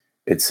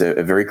it's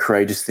a very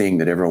courageous thing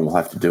that everyone will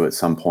have to do at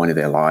some point of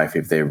their life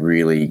if they're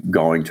really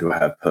going to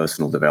have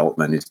personal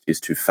development, is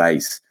to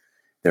face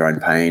their own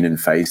pain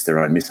and face their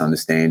own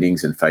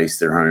misunderstandings and face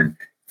their own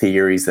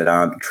theories that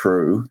aren't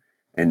true,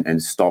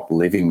 and stop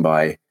living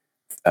by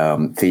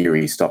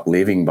theory, stop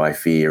living by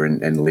fear,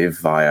 and live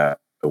via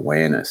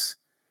awareness.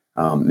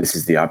 This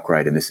is the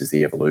upgrade and this is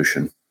the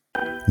evolution.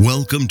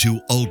 Welcome to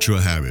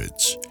Ultra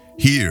Habits.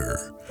 Here,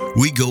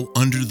 we go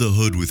under the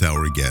hood with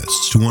our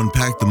guests to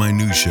unpack the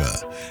minutiae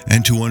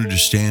and to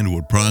understand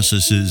what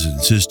processes and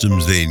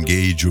systems they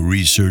engage or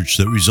research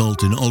that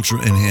result in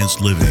ultra-enhanced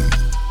living.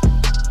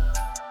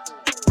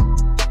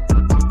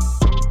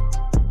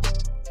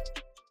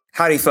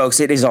 Howdy, folks.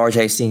 It is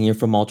RJ Sr.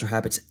 from Ultra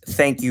Habits.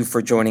 Thank you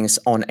for joining us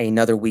on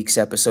another week's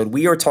episode.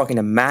 We are talking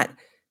to Matt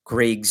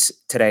Griggs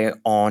today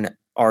on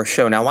our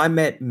show. Now, I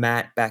met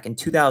Matt back in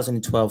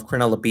 2012,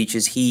 Cronulla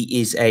Beaches.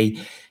 He is a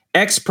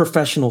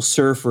ex-professional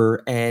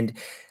surfer, and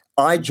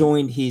I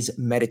joined his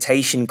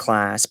meditation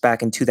class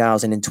back in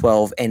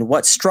 2012. And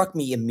what struck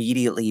me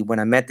immediately when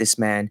I met this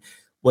man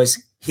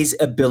was his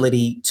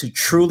ability to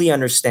truly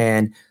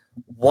understand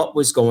what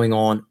was going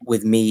on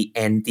with me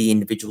and the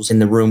individuals in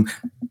the room,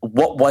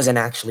 what wasn't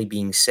actually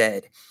being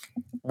said.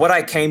 What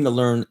I came to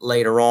learn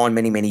later on,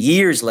 many, many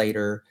years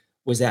later,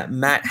 was that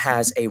Matt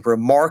has a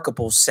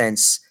remarkable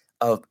sense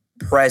of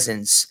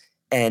presence.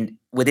 And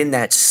within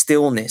that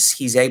stillness,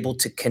 he's able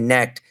to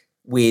connect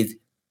with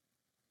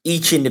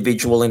each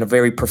individual in a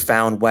very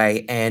profound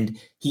way. And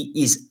he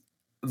is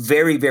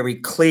very, very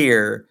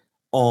clear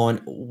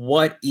on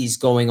what is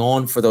going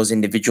on for those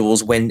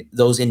individuals when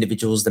those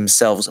individuals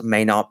themselves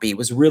may not be. It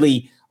was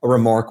really a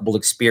remarkable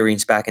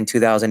experience back in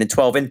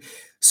 2012. And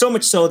so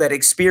much so that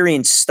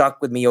experience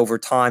stuck with me over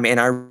time. And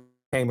I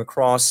came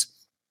across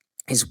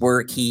his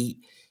work. He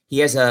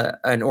has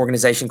an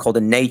organization called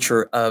The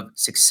Nature of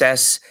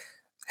Success,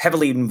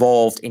 heavily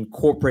involved in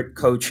corporate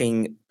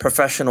coaching.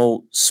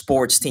 Professional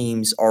sports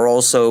teams are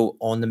also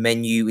on the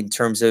menu in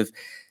terms of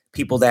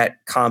people that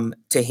come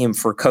to him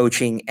for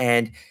coaching.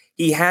 And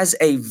he has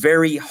a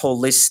very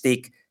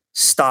holistic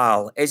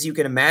style, as you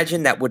can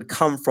imagine, that would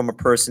come from a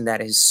person that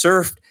has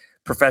surfed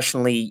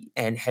professionally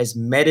and has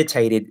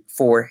meditated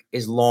for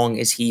as long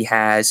as he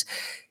has.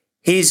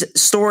 His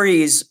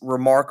story is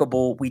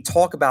remarkable. We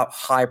talk about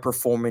high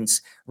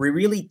performance. We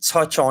really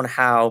touch on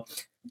how,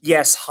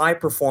 yes, high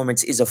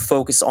performance is a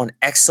focus on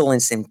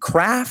excellence in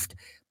craft,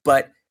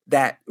 but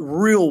that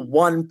real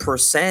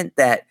 1%,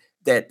 that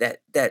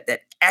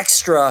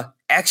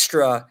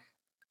extra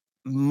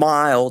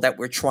mile that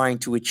we're trying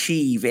to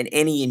achieve in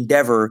any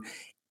endeavor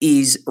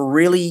is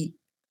really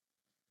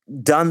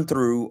done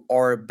through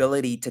our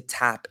ability to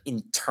tap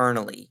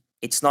internally.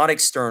 It's not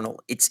external,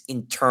 it's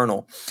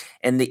internal.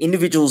 And the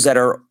individuals that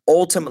are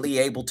ultimately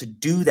able to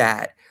do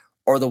that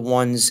are the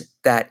ones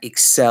that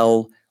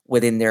excel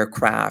within their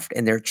craft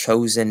and their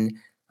chosen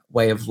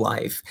way of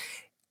life.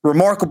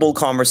 Remarkable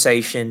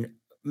conversation.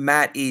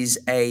 Matt is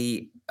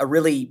a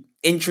really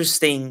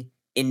interesting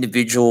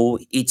individual.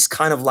 It's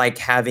kind of like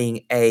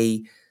having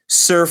a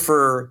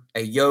surfer,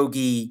 a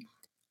yogi,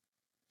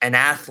 an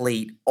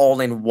athlete all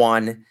in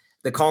one.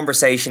 The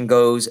conversation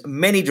goes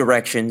many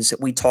directions.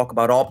 We talk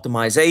about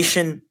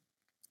optimization,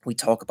 we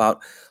talk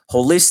about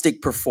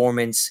holistic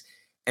performance,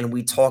 and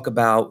we talk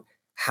about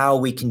how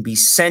we can be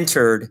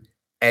centered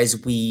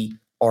as we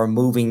are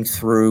moving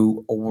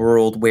through a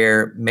world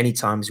where many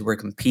times we're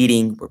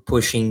competing, we're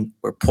pushing,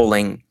 we're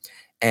pulling,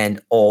 and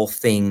all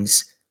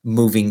things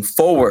moving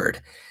forward.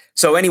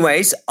 So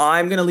anyways,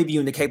 I'm going to leave you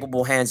in the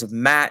capable hands of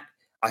Matt.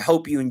 I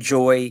hope you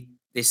enjoy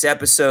this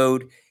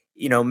episode.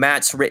 You know,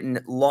 Matt's written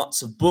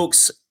lots of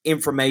books.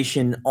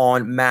 Information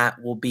on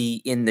Matt will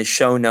be in the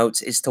show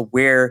notes as to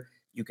where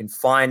you can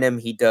find him.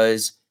 He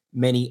does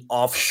many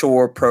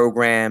offshore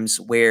programs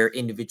where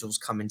individuals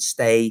come and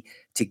stay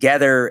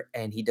together,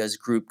 and he does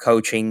group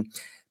coaching.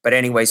 But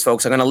anyways,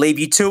 folks, I'm going to leave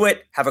you to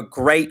it. Have a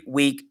great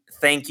week.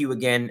 Thank you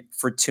again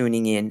for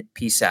tuning in.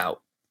 Peace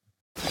out.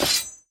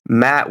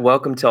 Matt,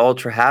 welcome to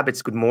Ultra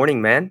Habits. Good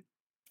morning, man.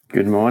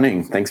 Good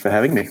morning. Thanks for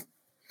having me.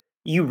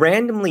 You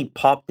randomly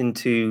popped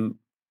into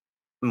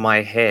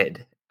my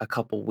head a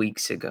couple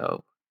weeks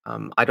ago.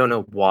 I don't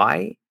know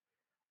why,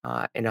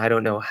 and I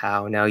don't know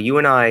how. Now, you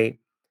and I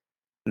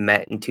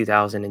met in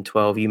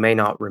 2012. You may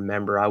not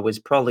remember. I was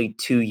probably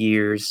 2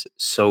 years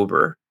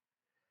sober,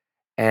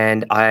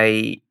 and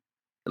I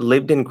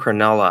lived in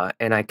Cronulla,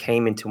 and I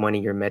came into one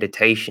of your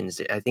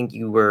meditations. I think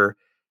you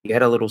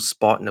had a little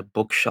spot in a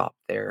bookshop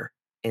there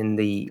in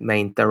the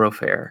main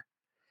thoroughfare.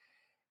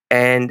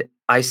 And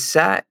I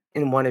sat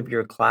in one of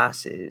your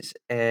classes,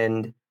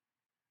 and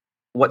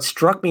what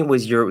struck me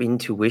was your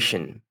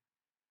intuition,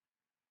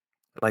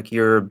 like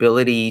your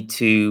ability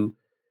to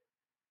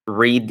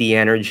read the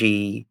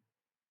energy.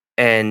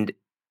 And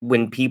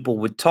when people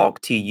would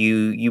talk to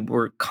you, you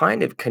were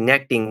kind of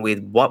connecting with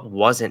what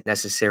wasn't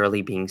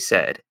necessarily being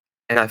said.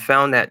 And I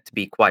found that to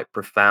be quite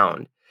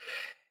profound.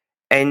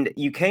 And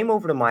you came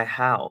over to my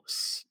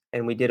house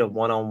and we did a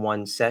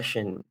one-on-one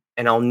session.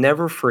 And I'll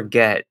never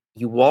forget,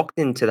 you walked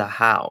into the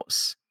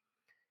house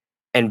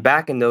And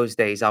back in those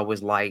days, I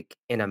was like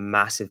in a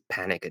massive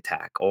panic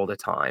attack all the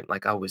time.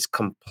 Like I was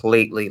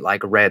completely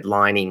like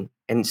redlining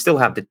and still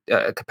have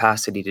the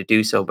capacity to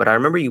do so. But I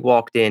remember you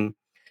walked in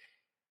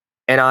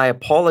and I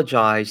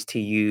apologized to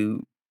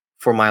you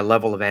for my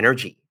level of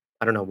energy.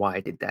 I don't know why I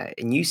did that.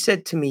 And you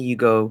said to me, you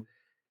go,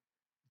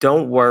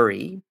 don't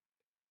worry,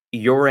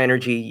 your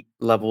energy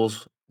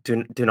levels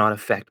do not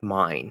affect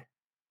mine,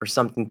 or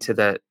something to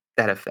that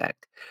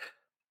effect.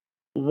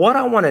 What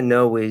I want to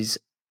know is,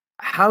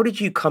 how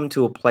did you come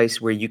to a place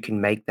where you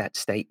can make that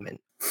statement?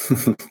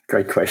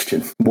 Great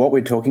question. What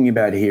we're talking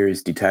about here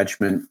is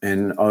detachment.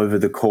 And over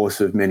the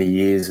course of many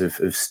years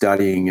of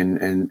studying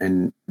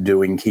and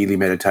doing Keely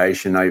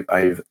meditation,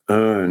 I've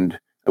earned,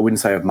 I wouldn't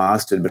say I've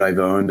mastered, but I've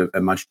earned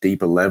a much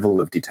deeper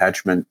level of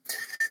detachment.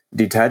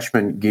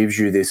 Detachment gives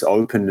you this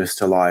openness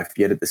to life,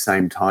 yet at the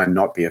same time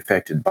not be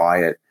affected by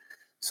it.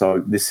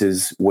 So this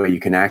is where you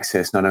can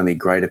access not only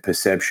greater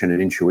perception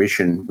and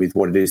intuition with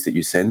what it is that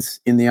you sense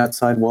in the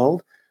outside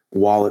world,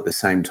 while at the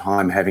same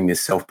time having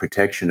this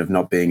self-protection of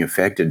not being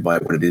affected by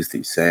what it is that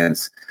you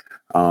sense.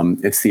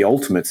 It's the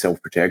ultimate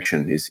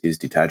self-protection is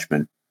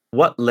detachment.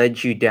 What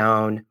led you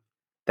down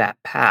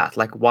that path?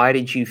 Like, why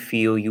did you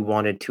feel you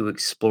wanted to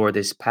explore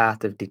this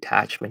path of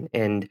detachment?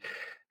 And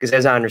because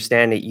as I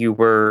understand it, you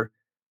were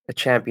a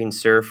champion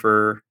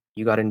surfer,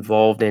 you got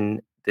involved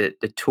in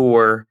the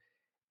tour,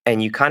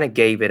 and you kind of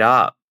gave it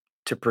up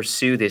to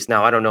pursue this.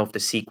 Now, I don't know if the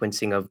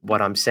sequencing of what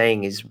I'm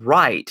saying is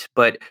right,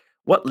 but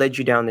what led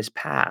you down this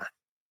path?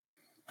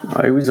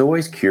 I was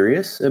always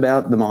curious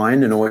about the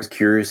mind and always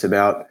curious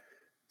about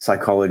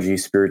psychology,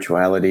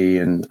 spirituality,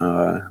 and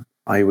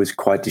I was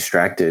quite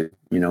distracted,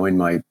 in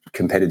my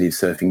competitive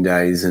surfing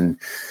days, and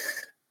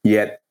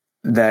yet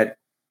that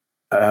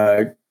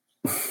uh,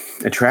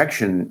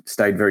 attraction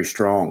stayed very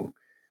strong.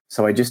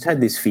 So I just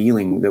had this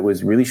feeling that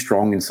was really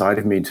strong inside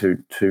of me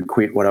to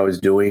quit what I was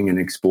doing and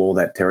explore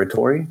that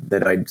territory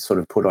that I'd sort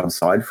of put on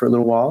side for a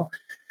little while.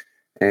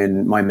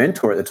 And my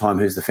mentor at the time,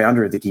 who's the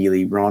founder of the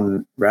Keely,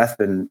 Ron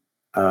Rathbun,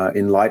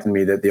 enlightened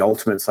me that the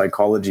ultimate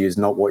psychology is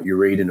not what you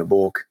read in a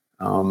book.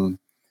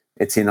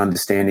 It's in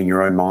understanding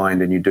your own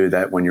mind, and you do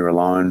that when you're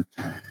alone.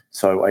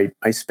 So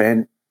I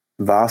spent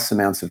vast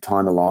amounts of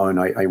time alone.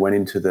 I went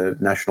into the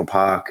national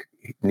park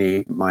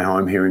near my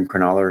home here in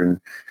Cronulla, and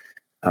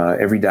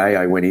every day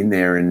I went in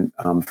there and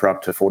for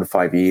up to 4 to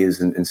 5 years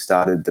and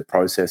started the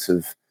process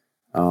of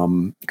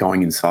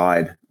going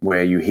inside,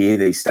 where you hear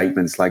these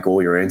statements like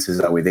all your answers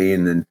are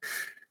within. And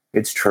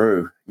it's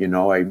true.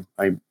 I'm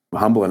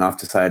humble enough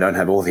to say I don't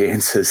have all the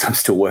answers. I'm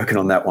still working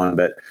on that one.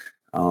 But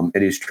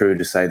it is true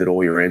to say that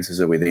all your answers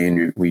are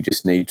within. We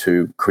just need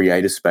to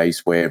create a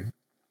space where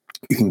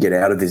you can get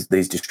out of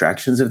these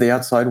distractions of the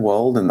outside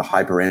world and the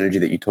hyper energy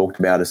that you talked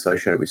about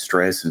associated with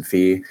stress and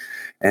fear,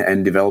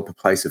 and develop a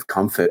place of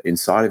comfort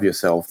inside of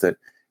yourself that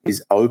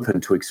is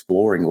open to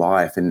exploring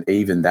life and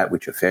even that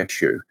which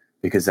affects you,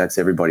 because that's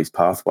everybody's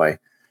pathway.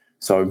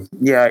 So,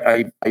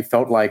 yeah, I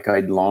felt like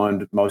I'd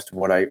learned most of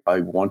what I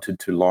wanted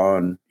to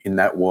learn in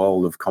that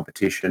world of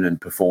competition and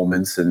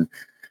performance. And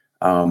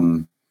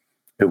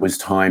it was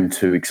time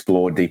to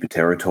explore deeper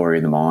territory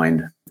in the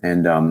mind.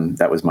 And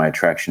that was my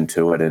attraction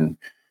to it. And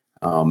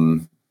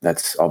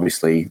that's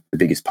obviously the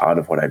biggest part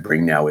of what I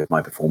bring now with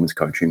my performance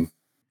coaching.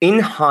 In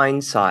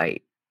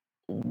hindsight,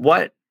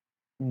 what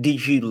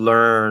did you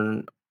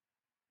learn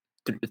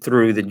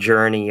through the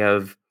journey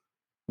of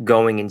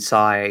going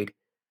inside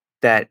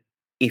that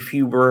if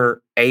you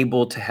were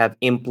able to have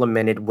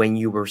implemented when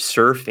you were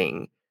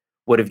surfing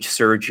would have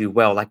served you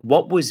well? Like,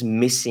 what was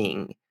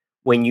missing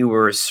when you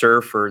were a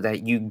surfer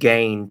that you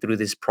gained through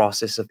this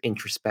process of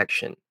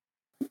introspection?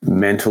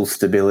 Mental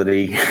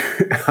stability,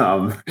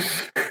 um,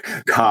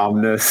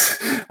 calmness,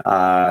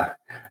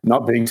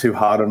 not being too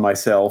hard on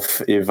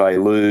myself if I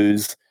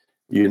lose.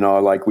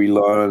 Like we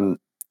learn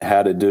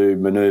how to do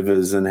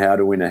maneuvers and how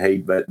to win a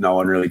heat, but no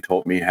one really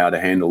taught me how to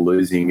handle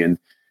losing and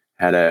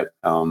how to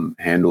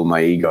handle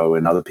my ego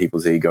and other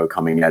people's ego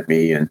coming at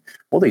me, and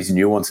all these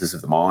nuances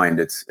of the mind.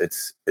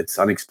 It's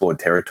unexplored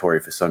territory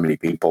for so many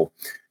people,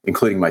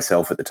 including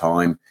myself at the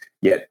time.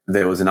 Yet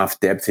there was enough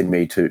depth in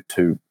me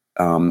to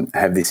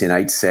have this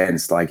innate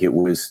sense like it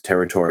was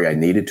territory I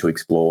needed to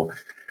explore.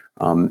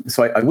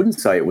 So I wouldn't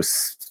say it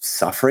was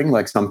suffering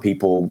like some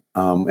people,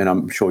 and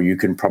I'm sure you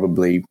can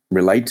probably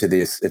relate to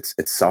this.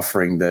 It's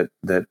suffering that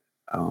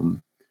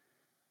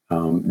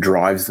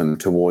drives them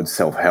towards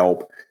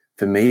self-help.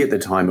 For me at the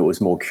time, it was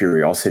more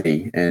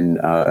curiosity, and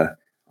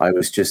I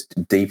was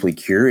just deeply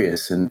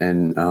curious,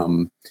 and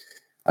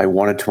I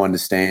wanted to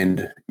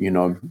understand,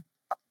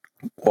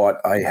 what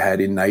I had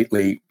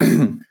innately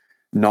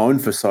known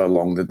for so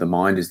long, that the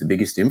mind is the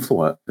biggest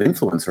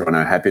influencer on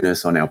our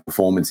happiness, on our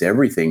performance,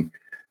 everything.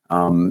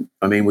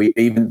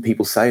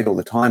 People say it all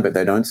the time, but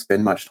they don't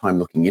spend much time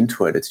looking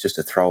into it. It's just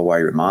a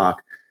throwaway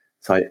remark.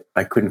 So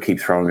I couldn't keep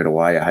throwing it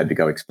away. I had to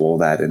go explore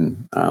that,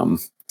 and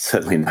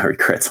certainly no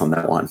regrets on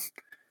that one.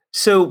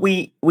 So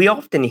we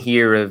often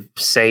hear of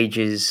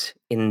sages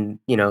in,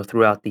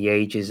 throughout the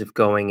ages of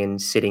going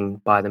and sitting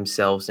by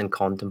themselves and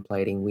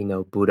contemplating. We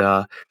know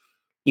Buddha,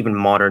 even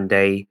modern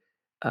day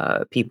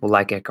people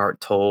like Eckhart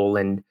Tolle.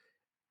 And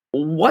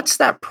what's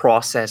that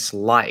process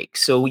like?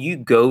 So you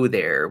go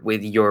there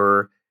with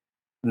your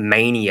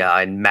mania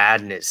and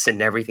madness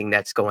and everything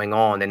that's going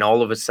on, and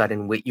all of a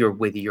sudden you're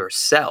with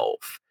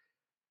yourself.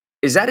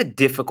 Is that a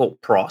difficult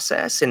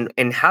process?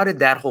 And how did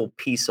that whole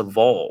piece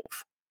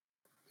evolve?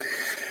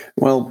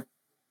 Well,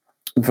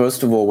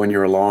 first of all, when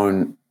you're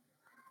alone,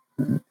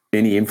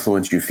 any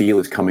influence you feel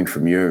is coming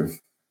from you.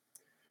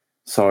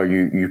 So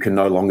you can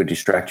no longer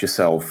distract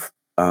yourself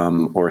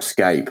or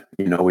escape,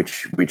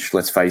 which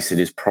let's face it,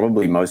 is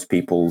probably most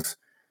people's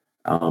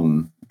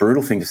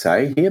brutal thing to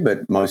say here,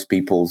 but most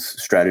people's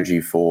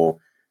strategy for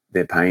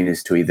their pain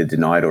is to either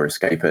deny it or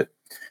escape it.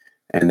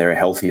 And there are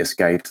healthy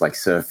escapes like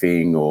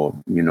surfing or,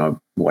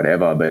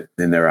 whatever, but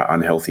then there are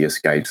unhealthy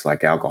escapes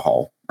like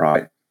alcohol,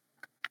 right?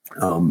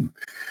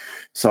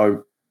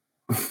 So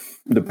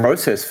the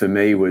process for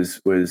me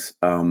was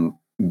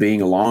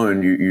being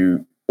alone.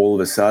 You all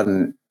of a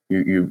sudden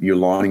you're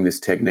learning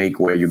this technique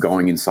where you're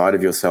going inside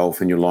of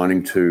yourself and you're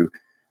learning to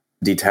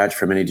detach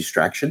from any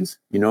distractions,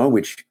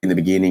 which in the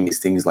beginning is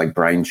things like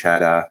brain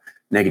chatter,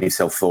 negative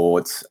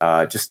self-thoughts,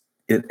 just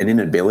an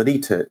inability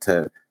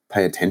to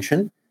pay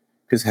attention,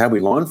 because how we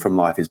learn from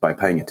life is by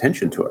paying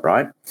attention to it,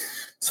 right?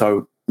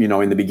 So,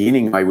 in the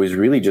beginning, I was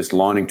really just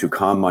learning to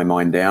calm my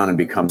mind down and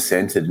become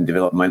centered and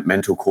develop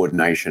mental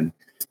coordination,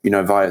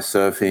 via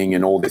surfing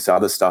and all this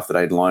other stuff that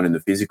I'd learned in the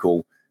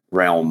physical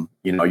realm.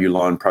 You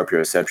learn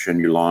proprioception,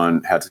 you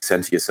learn how to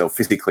center yourself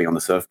physically on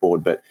the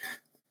surfboard, but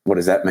what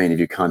does that mean if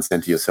you can't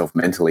center yourself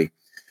mentally?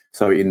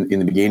 So in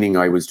the beginning,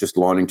 I was just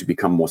learning to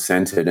become more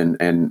centered,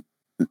 and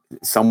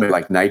somewhere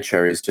like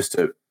nature is just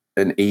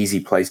an easy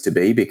place to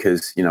be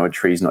because, a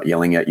tree's not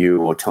yelling at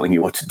you or telling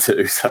you what to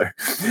do. So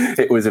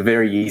it was a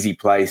very easy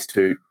place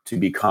to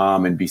be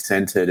calm and be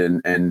centered,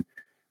 and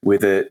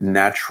with a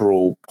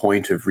natural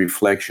point of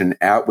reflection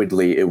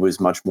outwardly, it was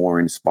much more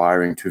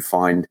inspiring to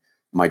find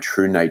my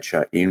true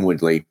nature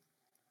inwardly,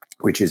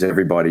 which is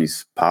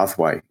everybody's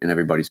pathway and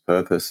everybody's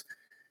purpose,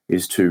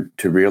 is to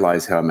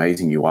realize how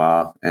amazing you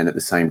are and at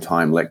the same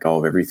time let go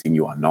of everything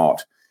you are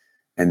not.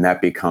 And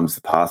that becomes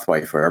the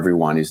pathway for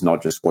everyone, is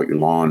not just what you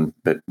learn,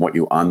 but what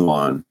you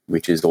unlearn,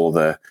 which is all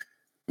the,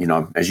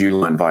 as you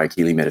learn via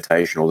Keely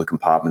meditation, all the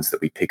compartments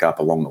that we pick up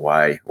along the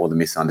way, all the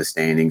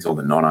misunderstandings, all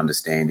the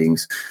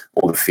non-understandings,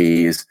 all the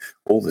fears,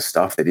 all the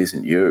stuff that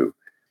isn't you.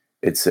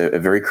 It's a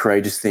very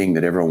courageous thing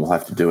that everyone will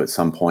have to do at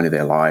some point of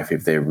their life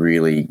if they're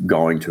really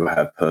going to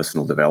have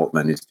personal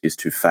development, is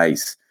to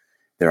face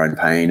their own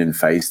pain and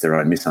face their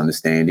own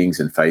misunderstandings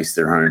and face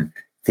their own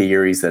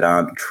theories that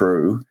aren't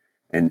true,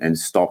 and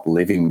stop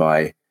living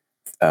by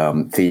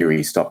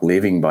theory, stop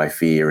living by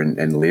fear,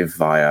 and live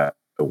via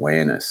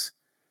awareness.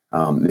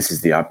 This is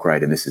the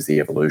upgrade and this is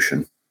the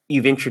evolution.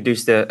 You've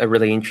introduced a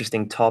really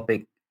interesting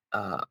topic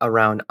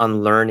around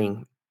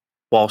unlearning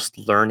whilst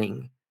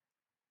learning.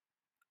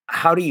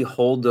 How do you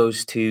hold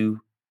those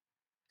two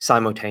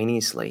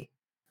simultaneously?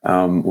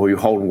 Well, you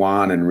hold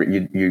one, and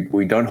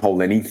we don't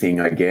hold anything,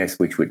 I guess,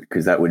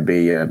 because that would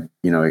be an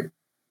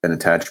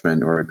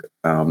attachment or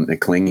a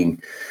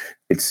clinging.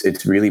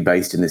 It's really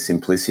based in the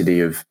simplicity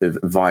of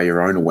via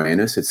your own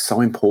awareness. It's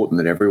so important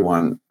that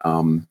everyone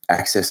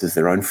accesses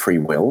their own free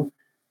will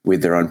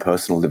with their own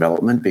personal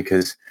development,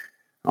 because,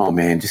 oh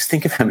man, just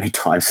think of how many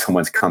times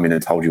someone's come in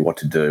and told you what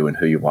to do and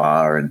who you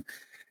are. And,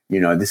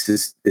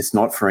 it's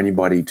not for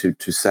anybody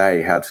to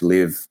say how to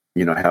live,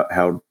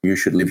 how you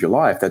should live your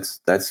life.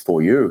 That's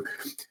for you.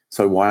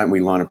 So why don't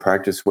we learn a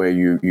practice where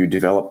you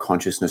develop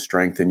consciousness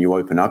strength and you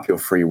open up your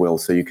free will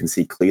so you can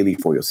see clearly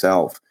for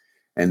yourself?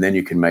 And then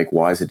you can make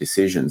wiser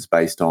decisions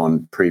based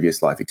on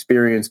previous life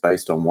experience,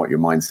 based on what your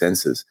mind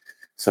senses.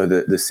 So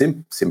the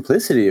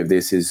simplicity of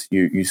this is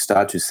you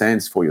start to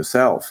sense for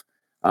yourself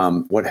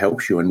what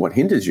helps you and what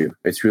hinders you.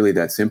 It's really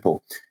that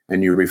simple.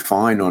 And you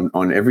refine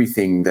on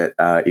everything that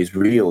is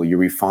real. You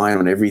refine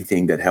on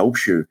everything that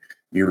helps you.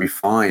 You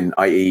refine,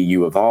 i.e.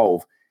 you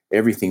evolve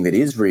everything that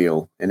is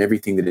real and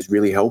everything that is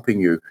really helping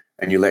you.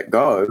 And you let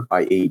go,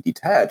 i.e.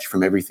 detach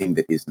from everything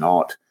that is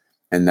not.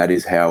 And that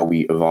is how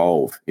we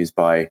evolve, is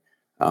by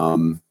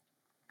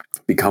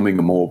becoming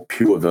a more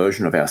pure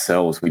version of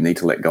ourselves. We need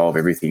to let go of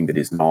everything that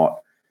is not.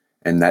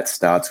 And that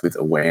starts with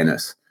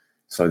awareness.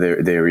 So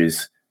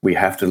we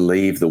have to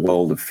leave the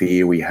world of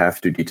fear. We have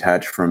to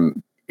detach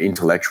from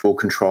intellectual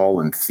control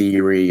and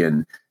theory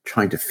and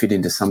trying to fit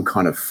into some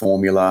kind of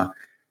formula.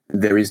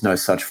 There is no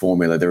such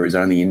formula. There is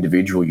only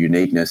individual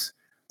uniqueness.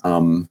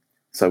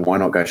 So why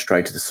not go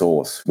straight to the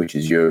source, which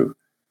is you,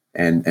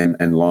 and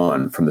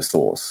learn from the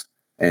source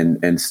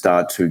and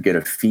start to get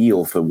a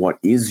feel for what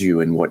is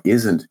you and what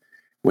isn't.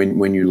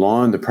 When you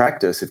learn the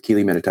practice of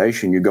Keely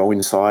meditation, you go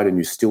inside and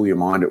you still your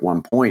mind at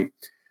one point.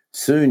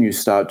 Soon you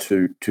start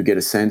to get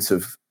a sense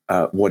of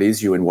what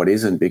is you and what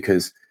isn't,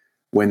 because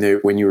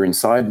when you're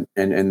inside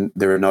and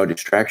there are no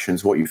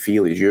distractions, what you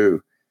feel is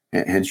you,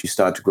 and hence you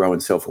start to grow in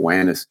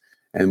self-awareness.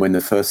 And when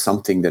the first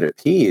something that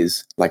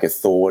appears, like a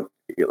thought,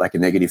 like a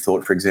negative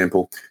thought, for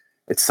example,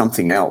 it's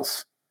something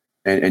else,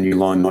 and you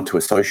learn not to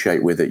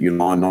associate with it, you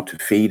learn not to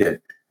feed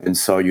it, And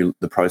so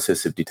the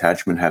process of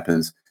detachment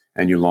happens,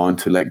 and you learn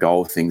to let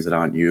go of things that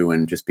aren't you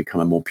and just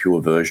become a more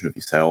pure version of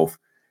yourself.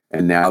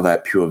 And now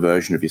that pure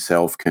version of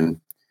yourself can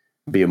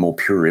be a more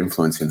pure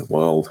influence in the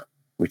world,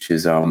 which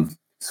is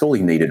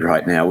sorely needed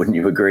right now. Wouldn't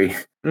you agree?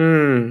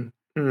 Mm,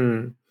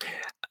 mm.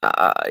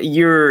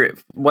 You're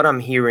what I'm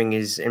hearing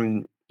is,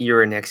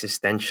 you're an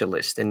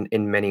existentialist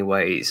in many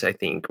ways, I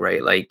think,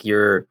 right? Like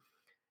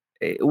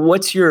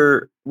what's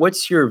your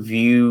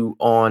view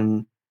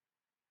on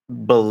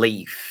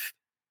belief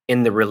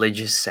in the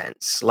religious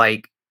sense?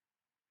 Like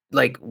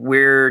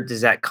where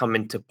does that come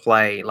into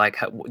play? Like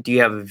do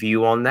you have a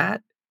view on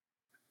that?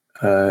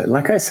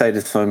 Like I say to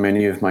so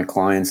many of my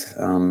clients,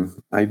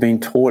 I've been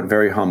taught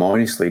very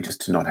harmoniously just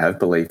to not have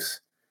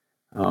beliefs.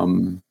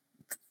 Um,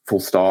 Full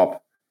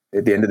stop.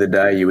 At the end of the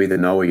day, you either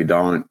know or you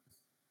don't,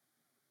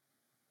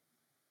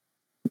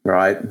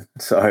 right?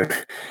 So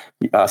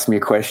you ask me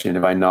a question.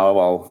 If I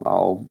know,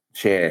 I'll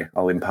share,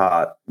 I'll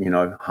impart,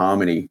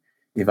 harmony.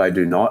 If I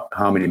do not,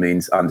 harmony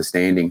means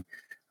understanding.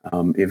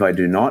 If I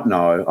do not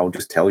know, I'll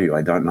just tell you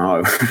I don't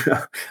know.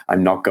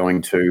 I'm not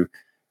going to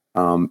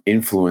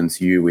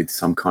influence you with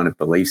some kind of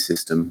belief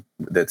system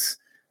that's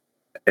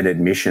an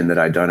admission that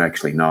I don't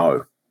actually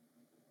know,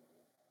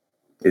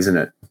 isn't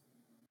it?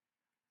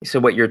 So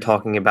what you're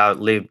talking about,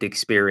 lived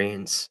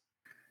experience.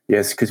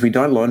 Yes, because we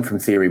don't learn from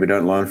theory,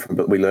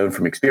 but we learn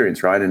from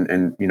experience, right?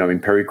 And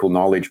empirical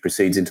knowledge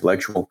precedes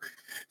intellectual.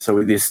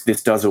 So this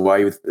does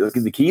away with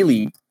the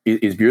Keely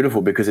is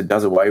beautiful because it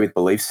does away with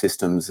belief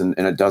systems, and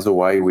it does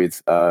away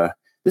with.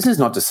 This is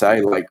not to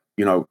say like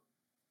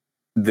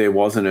there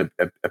wasn't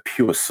a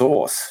pure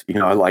source,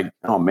 like,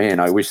 oh man,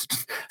 I wish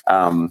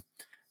um,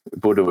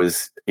 Buddha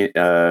was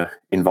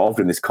involved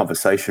in this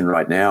conversation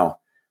right now.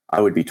 I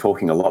would be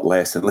talking a lot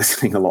less and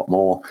listening a lot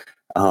more.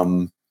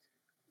 Um,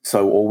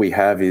 so all we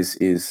have is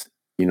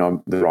the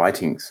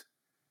writings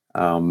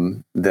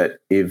that,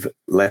 if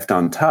left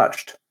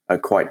untouched, are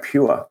quite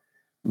pure.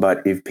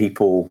 But if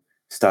people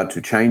start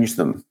to change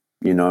them,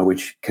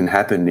 which can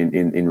happen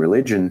in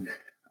religion,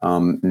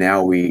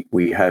 now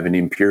we have an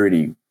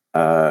impurity,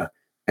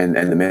 and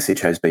the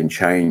message has been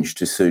changed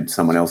to suit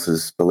someone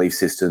else's belief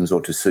systems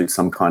or to suit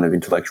some kind of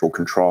intellectual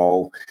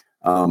control,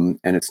 and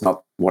it's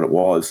not what it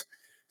was.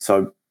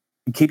 So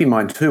keep in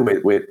mind too,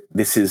 where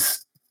this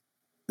is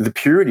the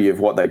purity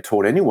of what they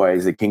taught anyway,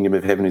 is the kingdom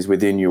of heaven is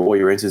within you, all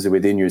your answers are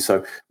within you.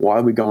 So why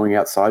are we going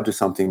outside to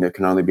something that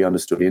can only be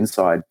understood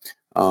inside?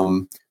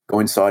 Go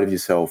inside of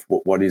yourself.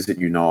 What is it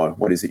you know?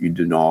 What is it you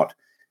do not?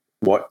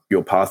 What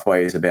your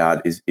pathway is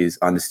about is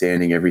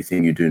understanding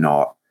everything you do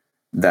not.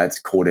 That's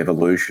called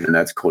evolution, and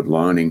that's called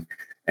learning.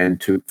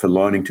 And for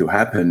learning to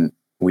happen,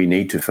 we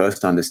need to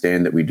first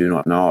understand that we do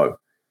not know.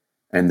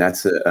 And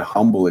that's a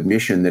humble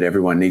admission that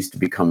everyone needs to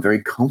become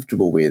very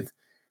comfortable with,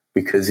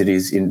 because it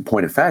is, in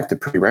point of fact, the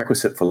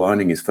prerequisite for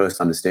learning is first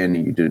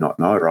understanding you do not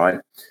know, right?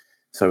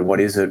 So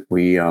what is it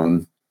we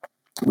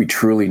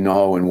truly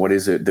know, and what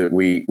is it that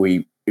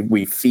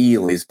we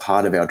feel is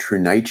part of our true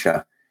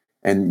nature?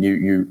 And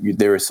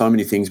there are so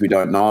many things we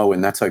don't know,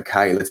 and that's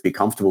okay. Let's be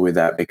comfortable with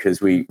that,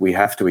 because we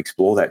have to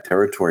explore that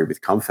territory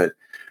with comfort.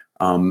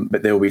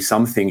 But there will be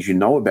some things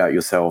about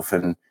yourself,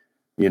 and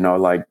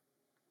like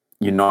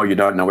you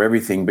don't know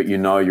everything, but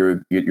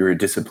you're a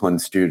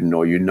disciplined student,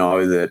 or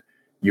that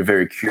you're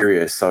very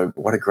curious. So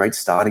what a great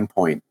starting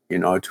point,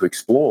 to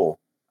explore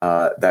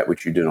that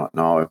which you do not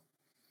know.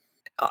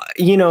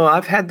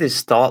 I've had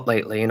this thought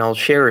lately, and I'll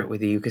share it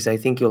with you because I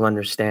think you'll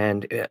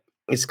understand.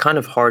 It's kind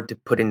of hard to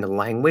put into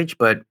language,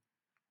 but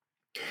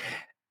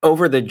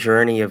over the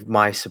journey of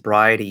my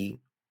sobriety,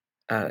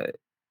 uh,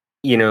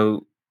 you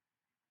know,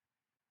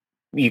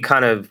 you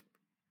kind of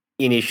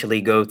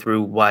initially go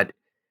through what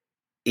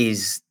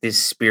is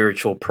this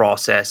spiritual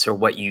process, or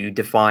what you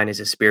define as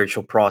a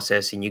spiritual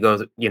process, and you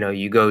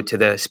go to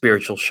the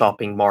spiritual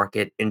shopping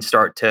market and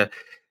start to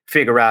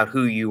figure out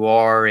who you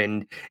are,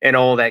 and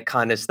all that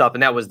kind of stuff.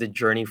 And that was the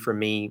journey for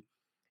me.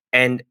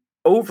 And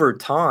over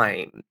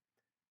time,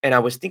 and I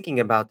was thinking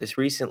about this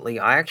recently,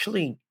 I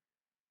actually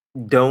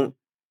don't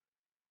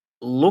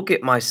look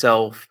at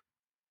myself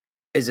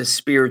as a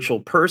spiritual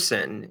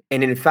person.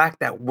 And in fact,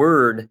 that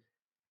word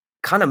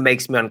kind of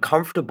makes me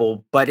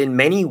uncomfortable. But in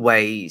many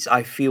ways,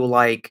 I feel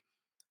like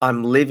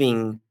I'm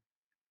living,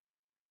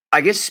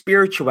 I guess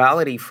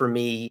spirituality for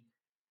me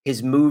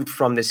has moved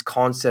from this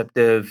concept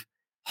of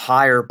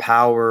higher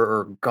power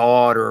or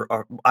God,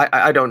 or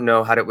I don't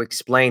know how to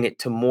explain it,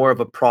 to more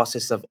of a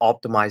process of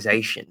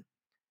optimization,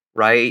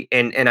 right?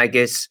 And I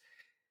guess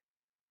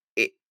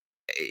it,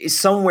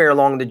 somewhere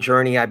along the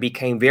journey, I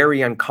became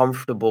very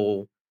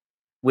uncomfortable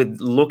with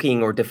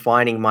looking or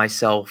defining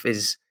myself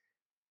as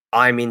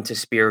I'm into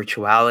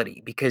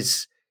spirituality,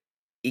 because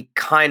it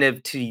kind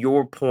of, to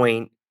your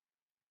point,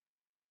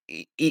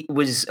 it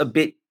was a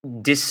bit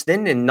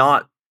distant and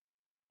not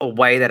a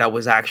way that I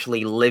was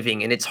actually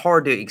living. And it's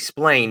hard to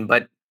explain,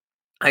 but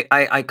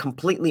I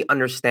completely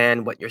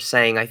understand what you're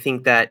saying. I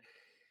think that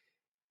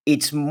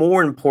it's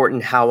more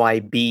important how I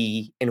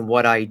be and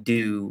what I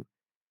do,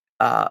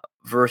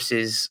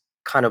 versus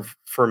kind of,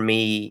 for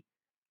me,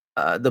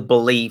 the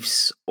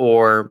beliefs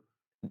or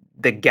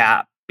the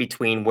gap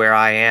between where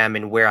I am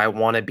and where I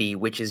want to be,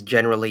 which is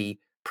generally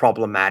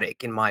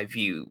problematic in my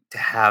view to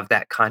have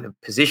that kind of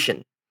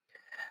position.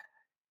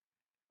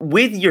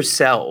 With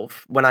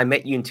yourself, when I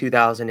met you in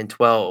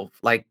 2012,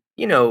 like,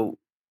 you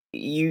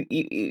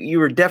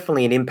were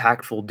definitely an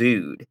impactful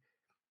dude.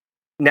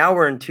 Now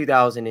we're in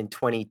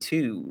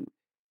 2022.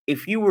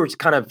 If you were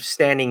kind of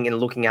standing and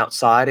looking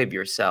outside of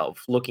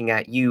yourself, looking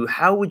at you,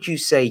 how would you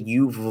say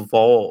you've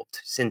evolved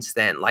since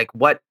then? Like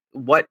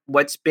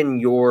what's been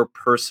your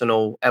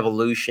personal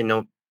evolution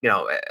of,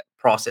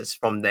 process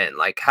from then?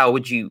 Like how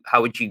would you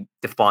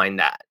define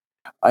that?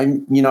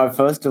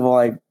 First of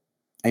all,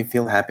 I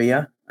feel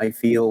happier. I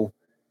feel,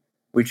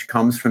 which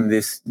comes from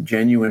this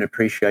genuine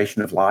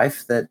appreciation of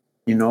life that,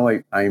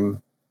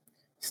 I'm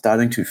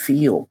starting to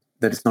feel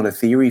that it's not a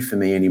theory for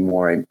me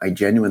anymore. I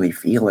genuinely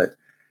feel it.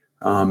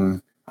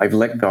 I've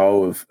let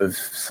go of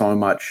so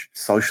much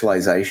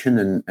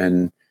socialization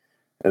and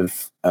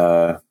of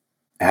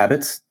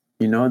habits,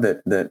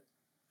 that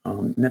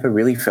never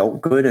really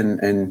felt good.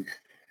 And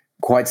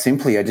quite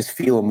simply, I just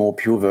feel a more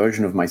pure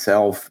version of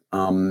myself.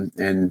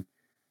 And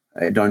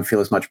I don't feel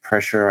as much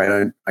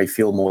pressure. I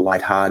feel more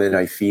lighthearted.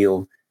 I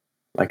feel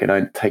like I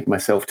don't take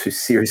myself too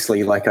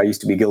seriously like I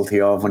used to be guilty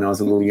of when I was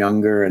a little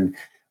younger. And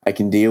I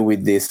can deal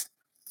with this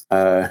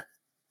uh,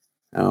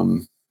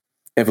 um,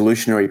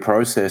 evolutionary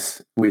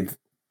process with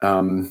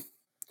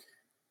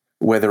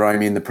whether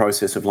I'm in the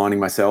process of learning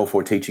myself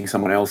or teaching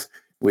someone else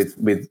with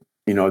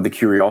the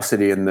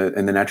curiosity and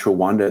the natural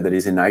wonder that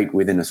is innate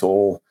within us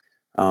all.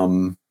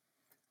 Um,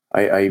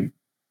 I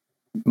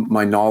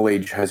My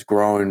knowledge has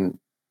grown.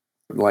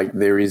 Like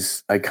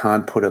I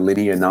can't put a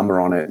linear number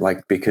on it.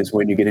 Like, because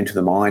when you get into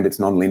the mind, it's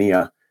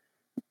non-linear.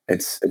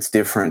 It's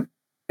different,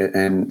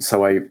 and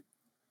so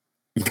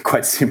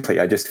quite simply,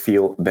 I just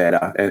feel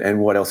better. And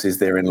what else is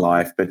there in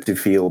life but to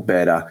feel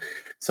better?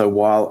 So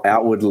while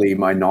outwardly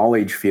my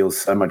knowledge feels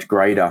so much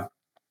greater,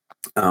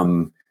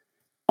 um,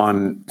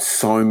 on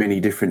so many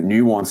different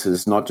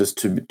nuances, not just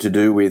to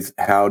do with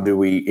how do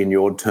we, in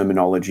your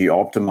terminology,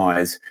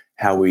 optimize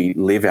how we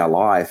live our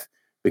life,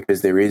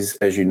 because there is,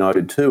 as you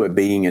noted too, a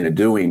being and a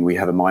doing. We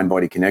have a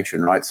mind-body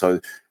connection, right? So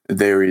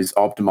there is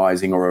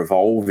optimizing or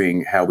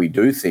evolving how we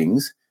do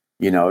things,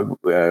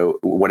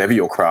 whatever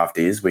your craft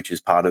is, which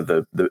is part of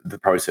the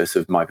process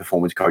of my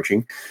performance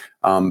coaching.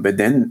 But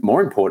then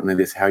more importantly,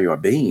 this how you are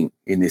being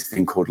in this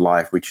thing called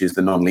life, which is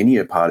the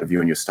non-linear part of you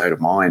and your state of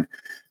mind.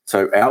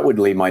 So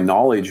outwardly, my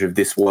knowledge of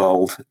this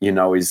world,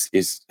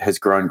 has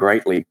grown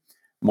greatly.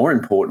 More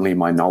importantly,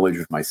 my knowledge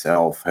of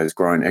myself has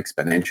grown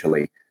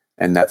exponentially,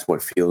 and that's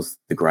what feels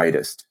the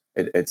greatest.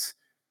 It's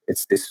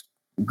this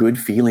good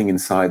feeling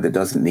inside that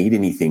doesn't need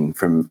anything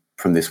from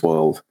this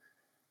world.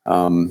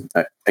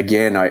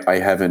 Again, I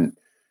haven't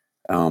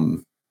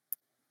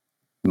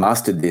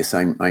mastered this.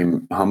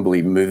 I'm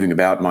humbly moving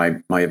about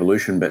my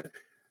evolution, but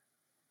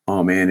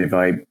oh man,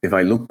 if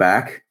I look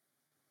back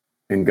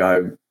and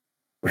go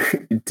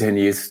 10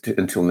 years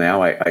until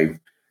now, I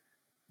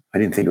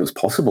didn't think it was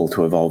possible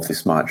to evolve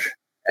this much.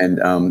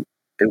 And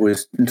it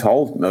was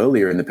told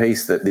earlier in the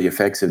piece that the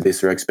effects of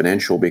this are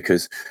exponential,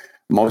 because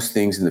most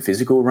things in the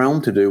physical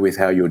realm to do with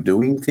how you're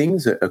doing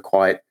things are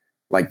quite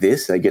like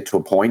this. They get to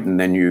a point and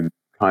then you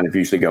kind of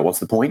usually go, what's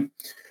the point?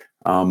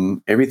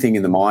 Everything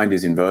in the mind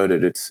is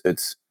inverted.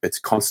 It's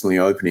constantly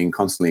opening,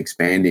 constantly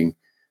expanding.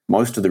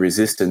 Most of the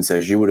resistance,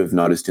 as you would have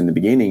noticed in the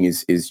beginning,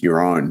 is your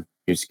own.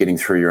 You're just getting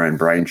through your own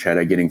brain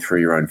chatter, getting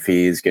through your own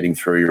fears, getting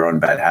through your own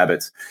bad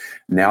habits.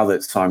 Now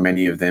that so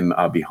many of them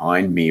are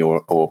behind me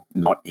or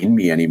not in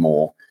me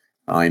anymore,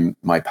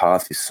 my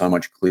path is so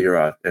much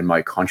clearer, and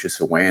my conscious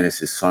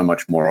awareness is so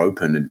much more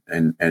open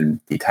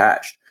and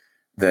detached,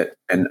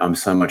 and I'm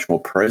so much more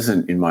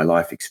present in my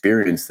life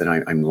experience that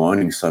I'm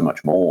learning so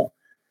much more.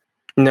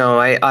 No,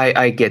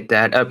 I get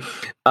that.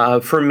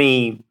 For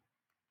me,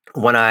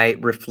 when I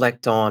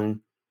reflect on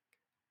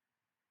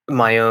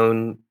my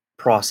own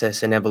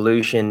process and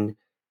evolution,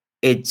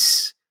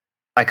 it's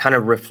I kind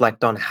of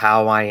reflect on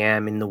how I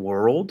am in the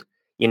world.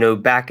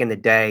 Back in the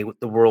day,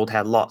 the world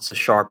had lots of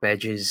sharp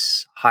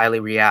edges, highly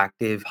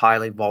reactive,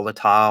 highly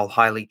volatile,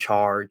 highly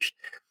charged.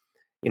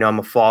 I'm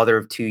a father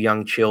of two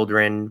young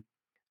children.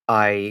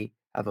 I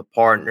have a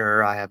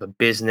partner. I have a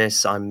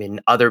business. I'm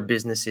in other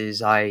businesses.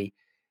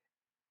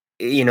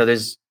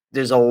 There's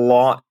a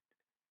lot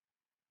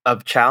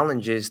of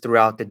challenges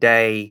throughout the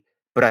day,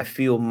 but I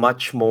feel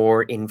much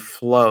more in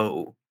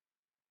flow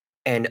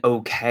and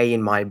okay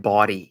in my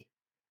body.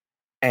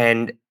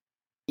 And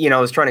I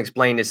was trying to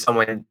explain to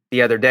someone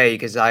the other day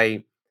because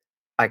I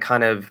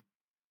kind of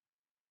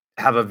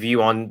have a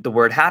view on the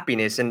word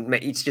happiness, and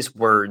it's just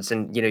words,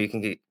 and you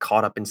can get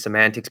caught up in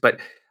semantics. But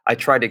I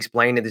tried to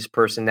explain to this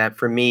person that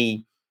for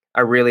me,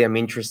 I really am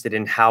interested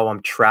in how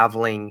I'm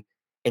traveling,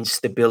 and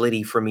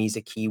stability for me is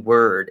a key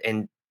word.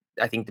 And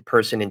I think the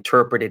person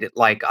interpreted it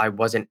like I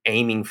wasn't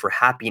aiming for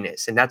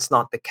happiness, and that's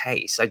not the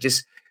case.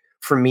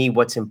 For me,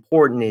 what's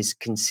important is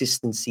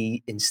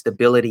consistency and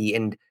stability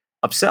and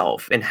of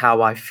self and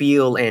how I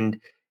feel, and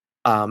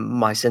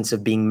my sense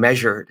of being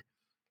measured.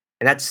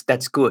 And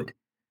that's good,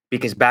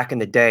 because back in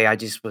the day, I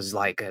just was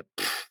like a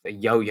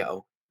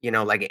yo-yo,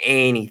 like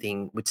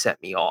anything would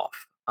set me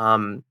off.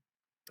 And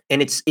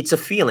it's a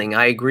feeling.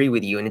 I agree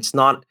with you, and it's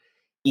not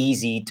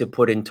easy to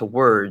put into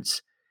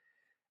words.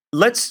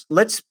 Let's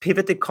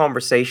pivot the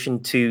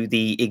conversation to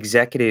the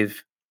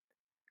executive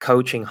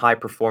coaching, high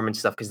performance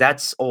stuff, because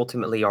that's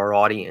ultimately our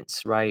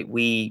audience, right?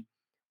 We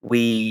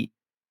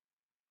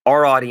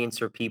our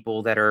audience are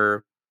people that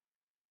are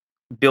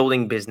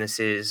building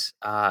businesses.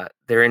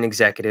 They're in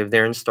executive,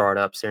 they're in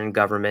startups, they're in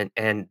government,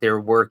 and they're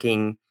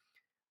working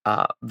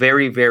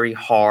very, very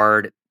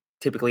hard.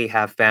 Typically,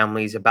 have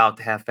families, about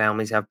to have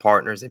families, have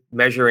partners,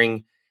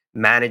 measuring,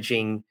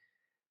 managing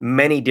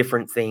many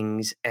different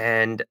things,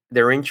 and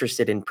they're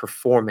interested in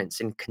performance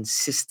and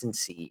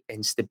consistency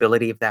and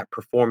stability of that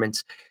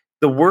performance.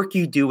 The work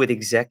you do with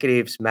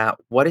executives, Matt,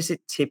 what is it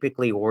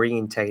typically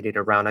orientated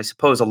around? I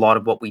suppose a lot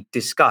of what we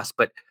discussed,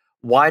 but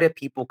why do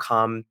people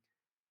come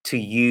to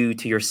you,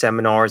 to your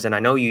seminars? And I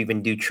know you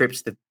even do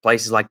trips to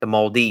places like the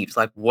Maldives.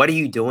 Like, what are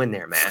you doing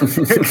there, man?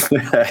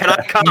 Can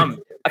I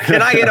come?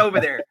 Can I get over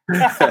there?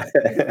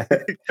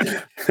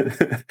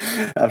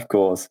 Of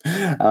course.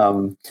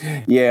 The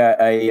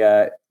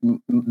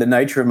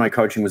nature of my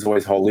coaching was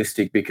always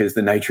holistic, because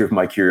the nature of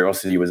my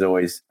curiosity was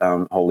always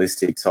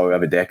holistic. So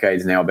over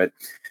decades now, but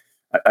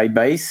I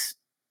base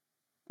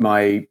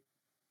my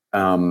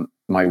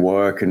my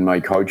work and my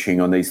coaching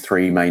on these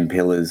three main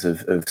pillars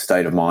of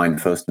state of mind,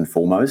 first and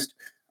foremost,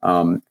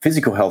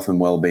 physical health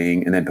and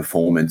well-being, and then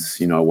performance,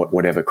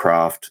 whatever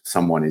craft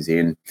someone is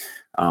in.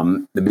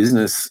 The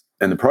business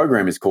and the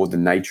program is called The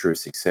Nature of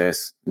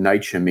Success.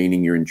 Nature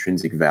meaning your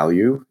intrinsic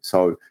value.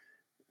 So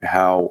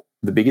how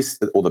the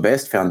biggest or the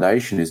best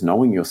foundation is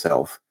knowing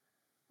yourself,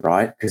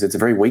 right? Because it's a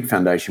very weak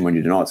foundation when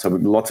you do not. So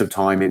lots of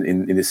time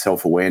in this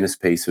self-awareness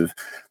piece of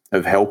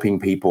helping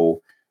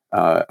people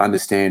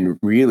understand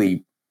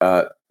really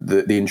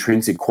the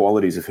intrinsic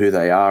qualities of who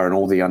they are and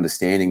all the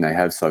understanding they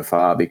have so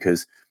far,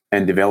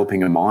 and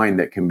developing a mind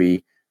that can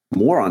be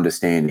more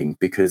understanding,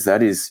 because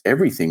that is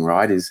everything,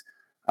 right?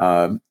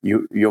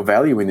 Your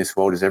value in this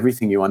world is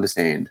everything you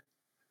understand.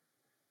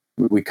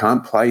 We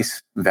can't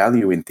place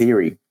value in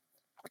theory.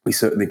 We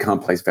certainly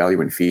can't place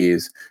value in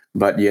fears.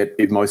 But yet,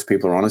 if most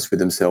people are honest with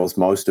themselves,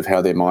 most of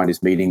how their mind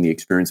is meeting the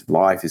experience of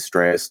life is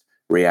stressed,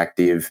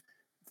 reactive,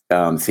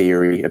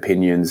 theory,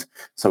 opinions.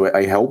 So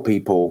I help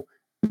people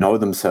know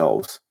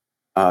themselves,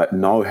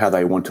 know how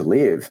they want to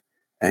live,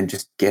 and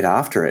just get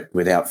after it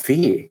without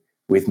fear,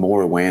 with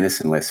more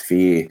awareness and less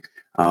fear.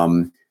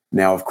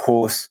 Now, of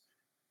course,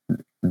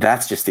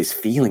 that's just this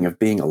feeling of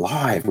being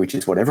alive, which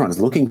is what everyone's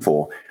looking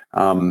for.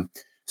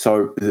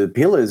 So the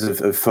pillars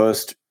of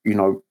first,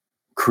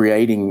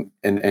 creating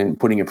and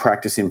putting a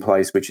practice in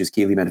place, which is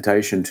Keely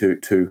meditation,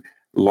 to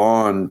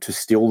learn to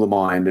still the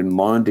mind and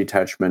learn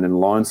detachment and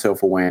learn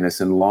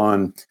self-awareness and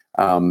learn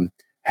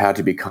how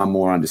to become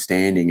more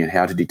understanding and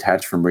how to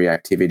detach from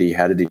reactivity,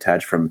 how to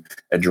detach from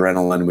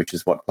adrenaline, which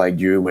is what plagued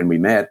you when we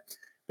met.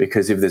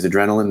 Because if there's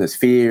adrenaline, there's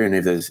fear, and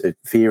if there's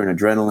fear and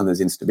adrenaline,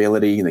 there's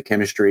instability in the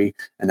chemistry,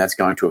 and that's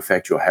going to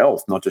affect your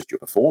health, not just your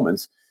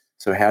performance.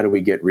 So how do we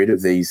get rid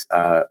of these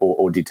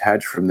or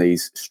detach from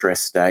these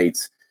stress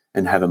states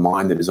and have a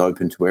mind that is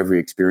open to every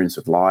experience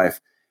of life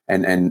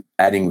and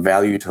adding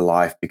value to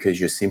life,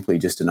 because you're simply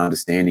just an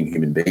understanding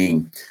human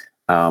being.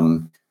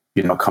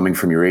 You're not coming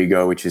from your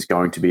ego, which is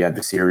going to be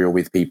adversarial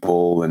with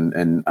people, and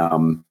it's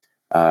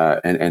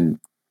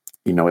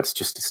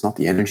not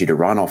the energy to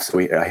run off. So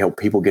I help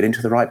people get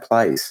into the right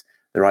place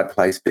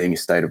being a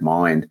state of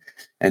mind.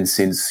 And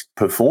since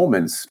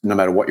performance, no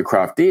matter what your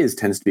craft is,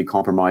 tends to be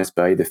compromised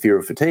by the fear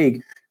of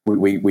fatigue,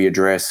 we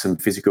address some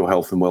physical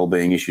health and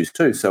well-being issues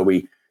too. So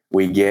we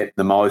get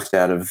the most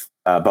out of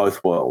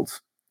both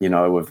worlds,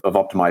 of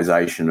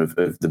optimization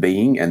of the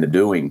being and the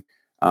doing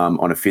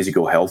on a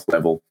physical health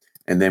level.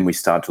 And then we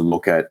start to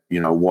look at,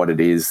 what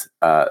it is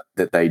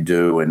that they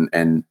do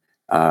and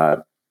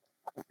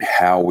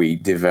how we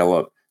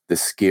develop the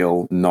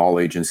skill,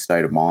 knowledge, and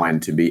state of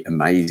mind to be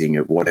amazing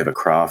at whatever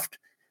craft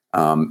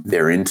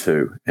they're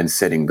into, and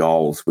setting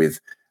goals with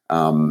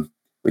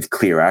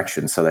clear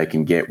action so they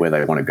can get where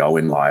they want to go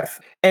in life.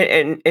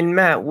 And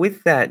Matt,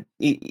 with that,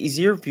 is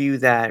your view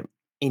that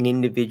an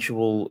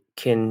individual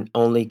can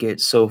only get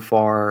so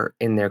far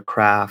in their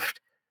craft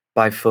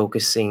by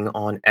focusing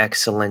on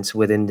excellence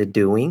within the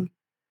doing?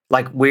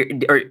 Like where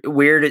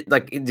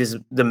does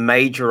the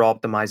major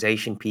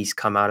optimization piece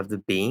come out of the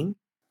being?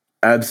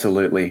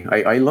 Absolutely.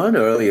 I learned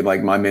earlier,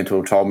 like my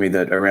mentor told me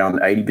that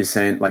around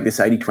 80%, like this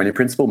 80-20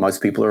 principle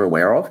most people are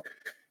aware of,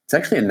 it's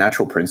actually a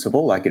natural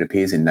principle, like it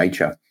appears in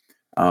nature.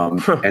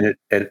 And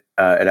it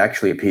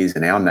actually appears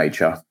in our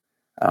nature.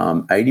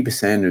 Around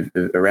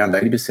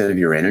 80% of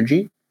your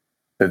energy,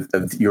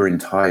 of your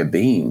entire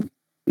being,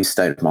 is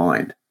state of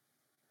mind.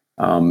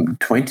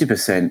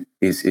 20%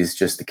 is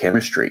just the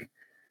chemistry.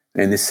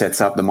 And this sets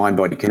up the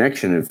mind-body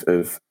connection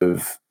of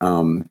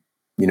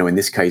in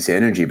this case,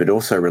 energy, but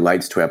also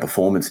relates to our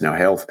performance and our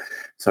health.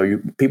 So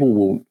people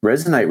will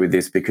resonate with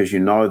this because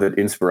that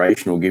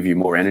inspiration will give you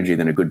more energy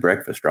than a good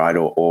breakfast, right?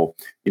 Or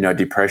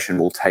depression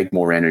will take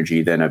more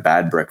energy than a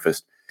bad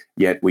breakfast.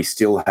 Yet we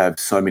still have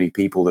so many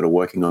people that are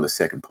working on the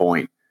second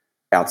point,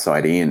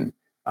 outside in.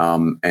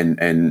 And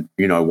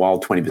while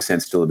 20%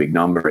 is still a big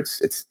number,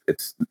 it's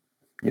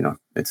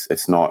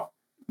not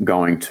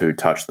going to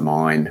touch the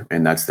mind,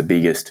 and that's the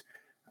biggest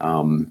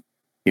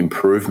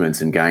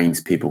improvements and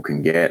gains people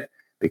can get.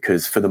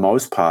 Because for the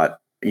most part,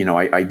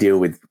 I deal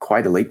with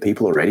quite elite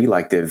people already.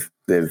 Like they're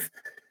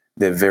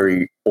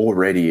very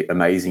already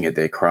amazing at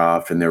their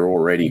craft, and they're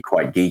already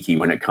quite geeky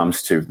when it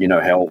comes to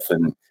health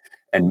and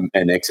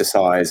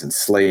exercise and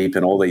sleep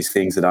and all these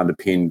things that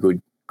underpin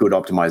good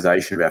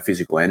optimization of our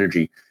physical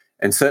energy.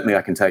 And certainly,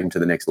 I can take them to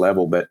the next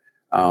level. But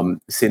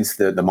since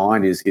the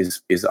mind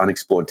is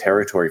unexplored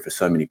territory for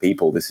so many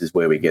people, this is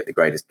where we get the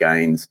greatest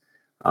gains.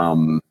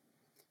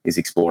 Is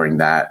exploring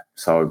that.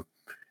 So.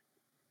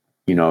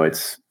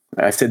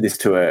 I said this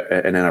to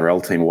an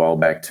NRL team a while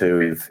back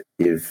too.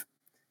 If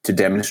to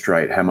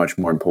demonstrate how much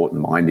more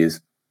important the mind is,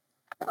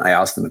 I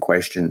asked them a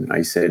question.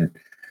 I said,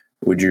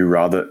 "Would you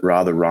rather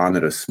run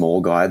at a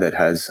small guy that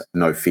has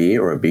no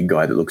fear, or a big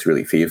guy that looks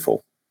really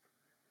fearful?"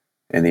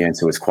 And the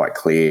answer was quite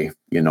clear.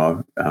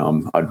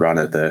 I'd run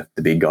at the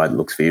big guy that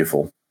looks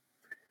fearful.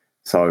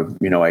 So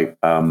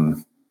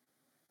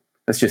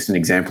that's just an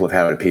example of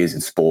how it appears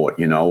in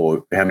sport.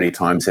 Or how many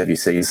times have you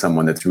seen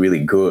someone that's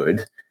really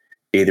good,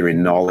 either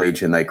in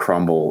knowledge, and they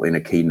crumble in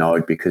a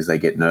keynote because they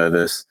get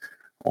nervous,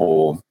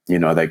 or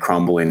they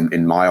crumble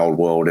in my old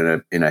world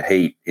in a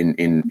heat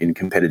in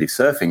competitive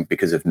surfing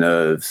because of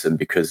nerves and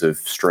because of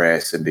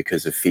stress and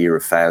because of fear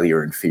of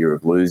failure and fear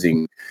of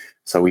losing.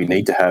 So we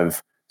need to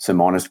have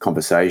some honest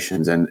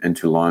conversations and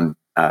to learn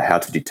how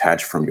to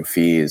detach from your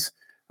fears,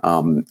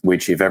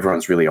 which, if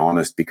everyone's really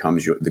honest,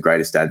 becomes the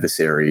greatest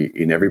adversary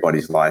in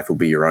everybody's life will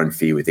be your own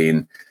fear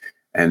within.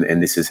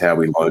 And this is how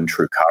we learn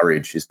true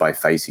courage, is by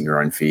facing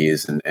your own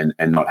fears and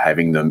not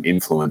having them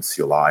influence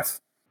your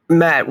life.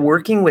 Matt,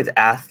 working with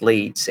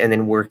athletes and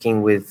then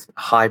working with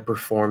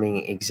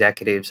high-performing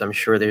executives, I'm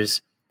sure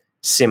there's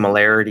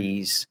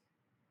similarities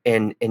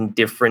and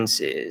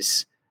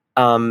differences.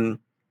 I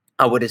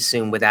would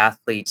assume with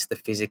athletes, the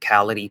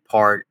physicality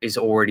part is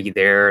already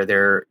there.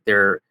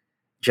 They're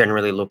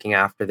generally looking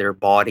after their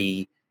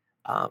body.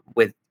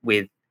 With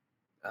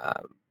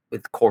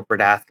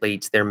corporate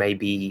athletes, there may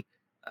be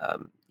a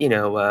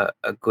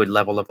good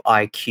level of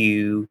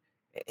IQ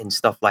and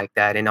stuff like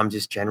that. And I'm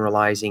just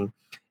generalizing.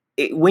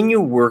 When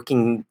you're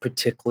working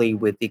particularly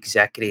with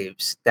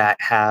executives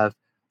that have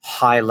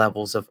high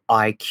levels of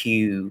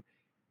IQ,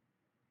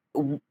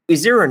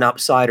 is there an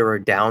upside or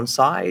a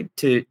downside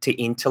to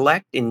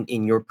intellect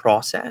in your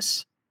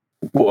process?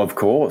 Well, of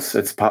course,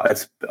 it's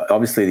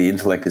obviously the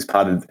intellect is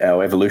part of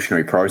our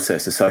evolutionary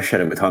process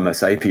associated with Homo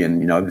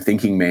sapien, the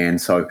thinking man.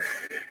 So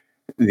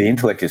the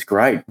intellect is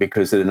great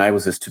because it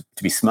enables us to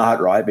be smart,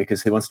 right?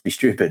 Because who wants to be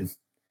stupid?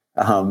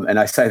 And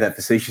I say that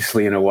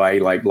facetiously in a way,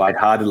 like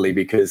lightheartedly,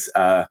 because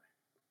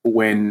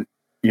when,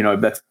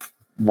 that's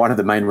one of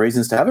the main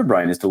reasons to have a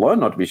brain, is to learn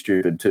not to be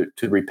stupid,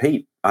 to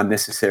repeat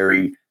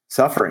unnecessary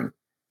suffering.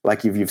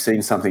 Like if you've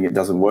seen something that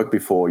doesn't work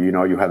before,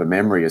 you have a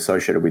memory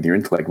associated with your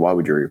intellect. Why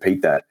would you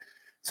repeat that?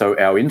 So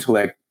our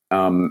intellect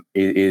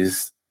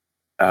is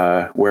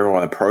where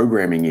all the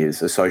programming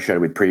is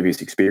associated with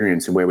previous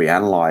experience, and where we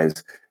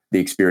analyze the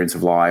experience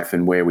of life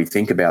and where we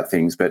think about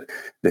things. But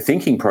the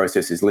thinking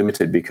process is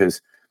limited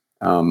because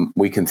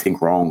we can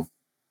think wrong,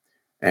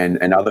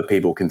 and other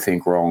people can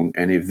think wrong.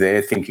 And if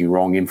their thinking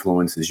wrong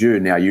influences you,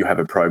 now you have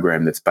a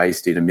program that's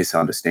based in a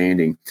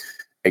misunderstanding.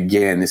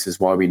 Again, this is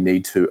why we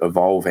need to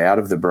evolve out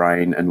of the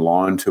brain and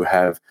learn to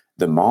have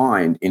the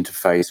mind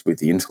interface with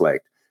the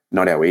intellect,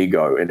 not our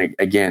ego. And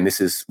again,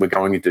 we're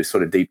going into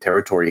sort of deep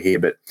territory here,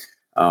 but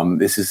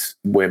this is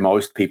where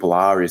most people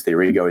are, is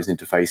their ego is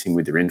interfacing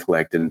with their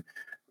intellect. And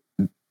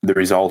the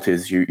result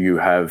is you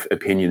have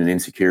opinion and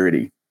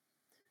insecurity,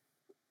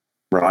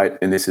 right?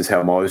 And this is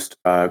how most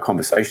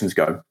conversations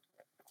go.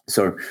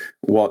 So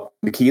what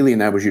Keely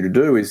enables you to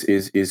do is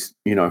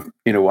in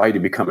a way, to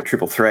become a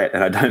triple threat.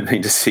 And I don't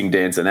mean to sing,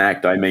 dance, and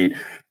act. I mean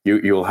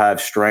you'll have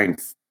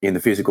strength in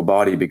the physical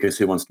body, because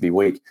who wants to be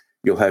weak?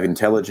 You'll have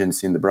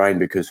intelligence in the brain,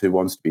 because who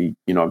wants to be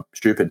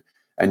stupid?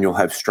 And you'll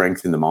have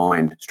strength in the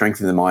mind.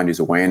 Strength in the mind is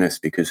awareness,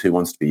 because who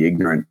wants to be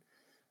ignorant?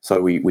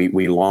 So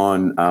we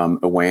learn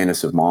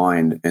awareness of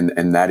mind,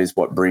 and that is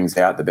what brings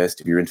out the best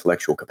of your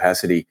intellectual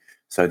capacity,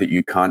 so that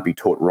you can't be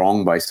taught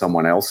wrong by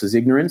someone else's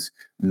ignorance,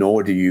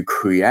 nor do you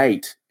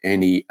create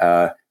any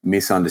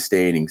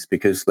misunderstandings.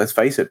 Because let's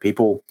face it, we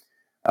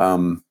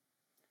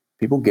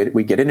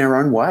get in our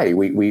own way.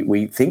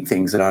 We think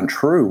things that aren't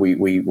true.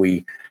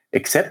 We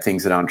accept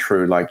things that aren't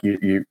true. Like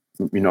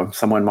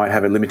someone might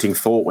have a limiting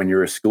thought when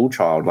you're a school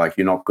child, like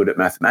you're not good at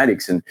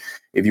mathematics. And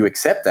if you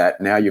accept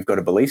that, now you've got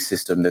a belief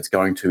system that's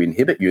going to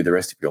inhibit you the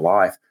rest of your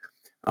life.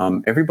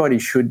 Everybody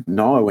should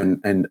know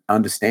and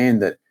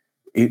understand that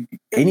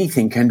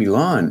anything can be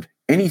learned,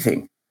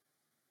 anything.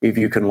 if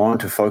you can learn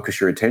to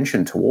focus your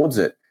attention towards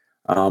it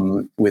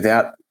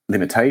without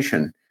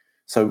limitation.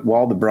 So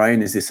while the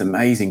brain is this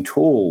amazing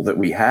tool that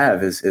we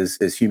have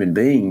as human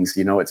beings,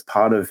 it's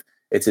part of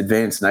its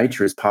advanced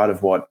nature, is part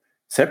of what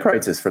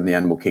separates us from the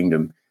animal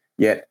kingdom.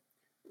 Yet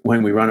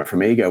when we run it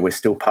from ego, we're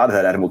still part of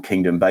that animal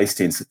kingdom based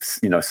in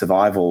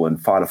survival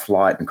and fight or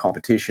flight and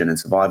competition and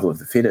survival of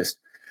the fittest.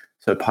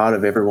 So part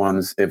of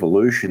everyone's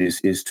evolution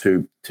is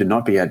to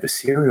not be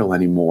adversarial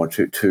anymore,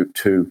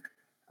 to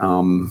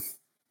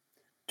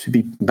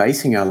be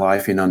basing our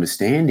life in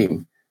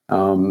understanding,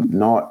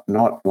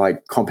 not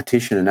like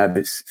competition and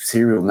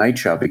adversarial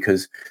nature,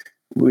 because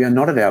we are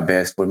not at our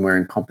best when we're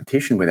in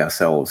competition with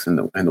ourselves and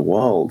the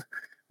world.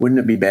 Wouldn't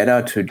it be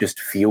better to just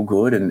feel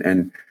good?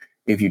 And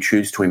if you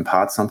choose to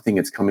impart something,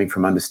 it's coming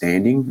from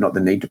understanding, not the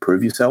need to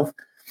prove yourself.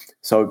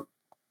 So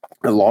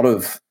a lot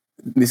of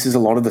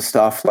the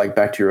stuff, like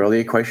back to your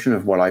earlier question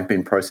of what I've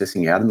been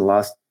processing out in the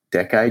last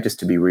decade, just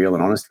to be real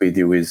and honest with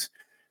you, is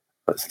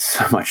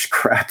so much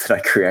crap that I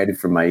created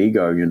from my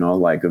ego,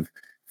 like of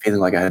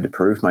feeling like I had to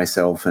prove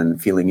myself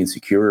and feeling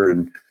insecure.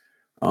 And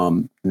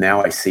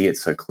now I see it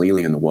so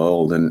clearly in the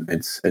world, and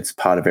it's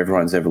part of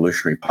everyone's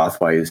evolutionary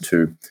pathway is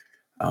to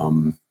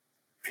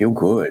feel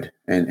good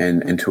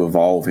and to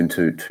evolve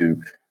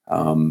into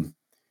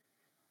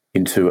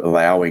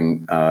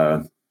allowing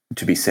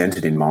to be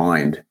centered in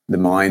mind. The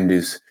mind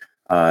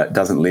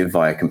doesn't live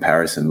via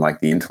comparison like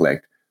the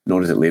intellect,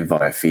 nor does it live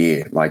via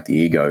fear like the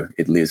ego.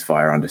 It lives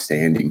via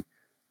understanding.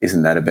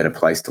 Isn't that a better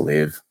place to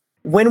live?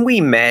 When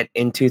we met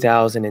in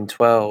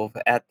 2012,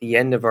 at the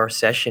end of our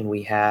session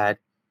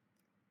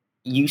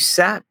you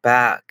sat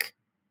back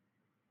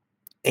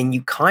and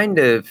you kind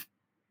of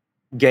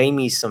gave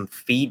me some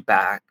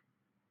feedback,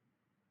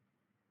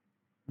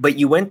 but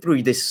you went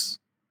through this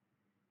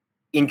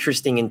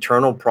interesting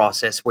internal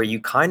process where you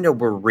kind of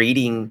were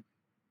reading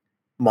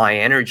my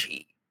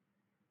energy.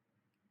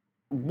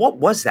 What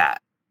was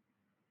that?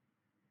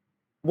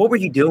 What were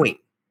you doing?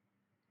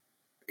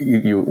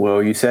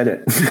 You said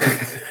it.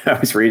 I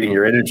was reading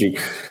your energy.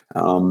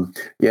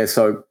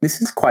 So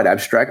this is quite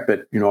abstract,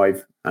 but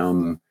I've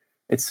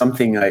it's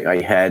something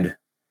I had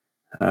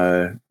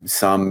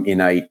some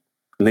innate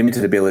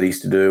limited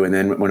abilities to do, and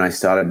then when I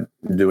started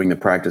doing the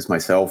practice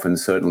myself and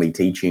certainly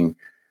teaching,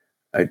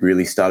 it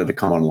really started to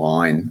come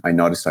online. I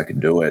noticed I could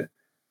do it.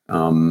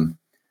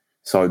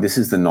 So this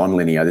is the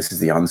nonlinear. This is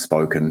the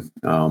unspoken.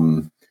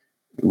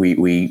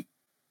 We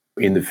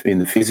in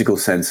the physical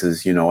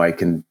senses, you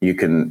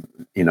can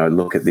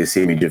look at this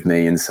image of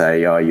me and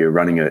say, oh, you're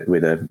running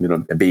with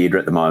a beard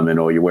at the moment,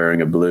 or you're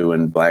wearing a blue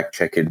and black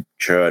checkered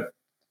shirt.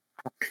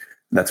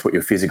 That's what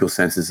your physical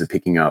senses are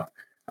picking up.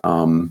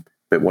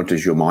 But what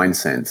does your mind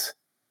sense?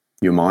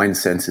 Your mind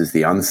senses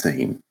the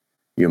unseen.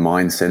 Your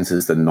mind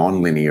senses the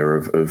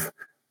nonlinear of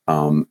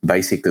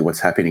basically what's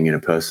happening in a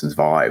person's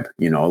vibe.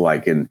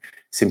 And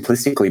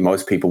simplistically,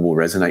 most people will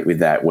resonate with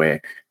that,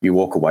 where you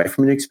walk away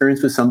from an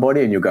experience with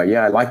somebody and you'll go,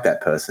 yeah, I like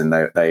that person.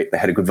 They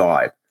had a good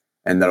vibe.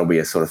 And that'll be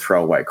a sort of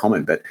throwaway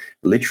comment, but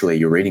literally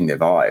you're reading their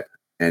vibe.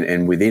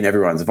 And within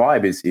everyone's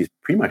vibe is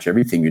pretty much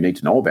everything you need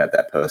to know about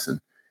that person.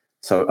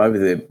 So over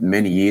the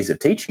many years of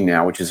teaching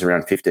now, which is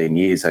around 15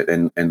 years,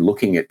 and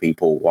looking at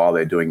people while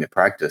they're doing their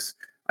practice,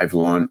 I've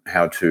learned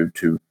how to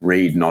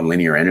read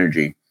nonlinear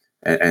energy.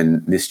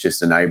 And this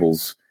just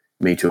enables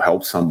me to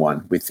help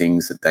someone with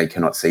things that they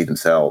cannot see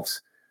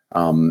themselves,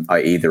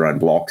 i.e. their own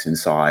blocks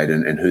inside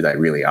and who they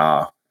really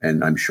are.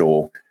 And I'm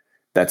sure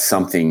that's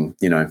something,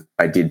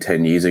 I did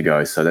 10 years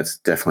ago. So that's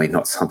definitely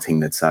not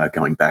something that's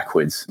going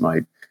backwards.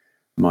 My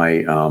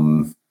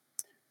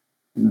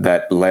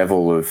that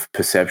level of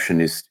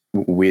perception is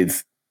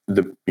with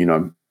the,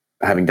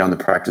 having done the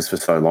practice for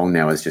so long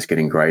now, is just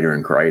getting greater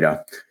and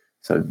greater.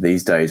 So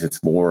these days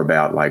it's more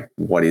about like,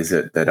 what is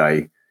it that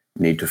I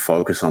need to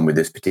focus on with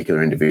this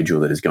particular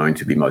individual that is going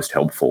to be most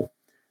helpful.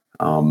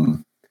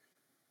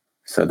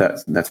 So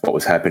that's what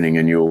was happening,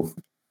 and you'll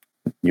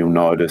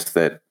notice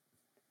that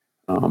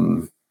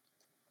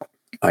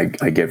I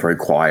get very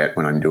quiet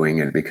when I'm doing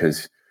it,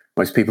 because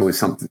most people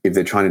if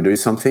they're trying to do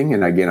something,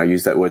 and again I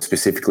use that word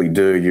specifically,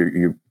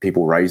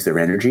 people raise their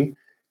energy,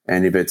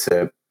 and if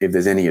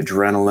there's any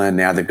adrenaline,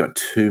 now they've got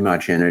too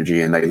much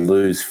energy and they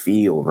lose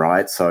feel,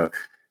 right? So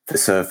for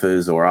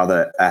surfers or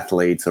other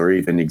athletes or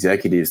even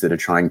executives that are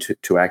trying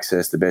to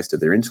access the best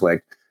of their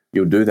intellect,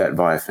 you'll do that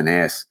via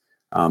finesse.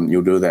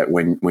 You'll do that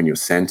when you're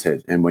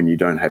centered and when you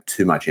don't have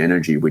too much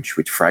energy, which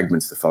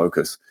fragments the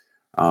focus.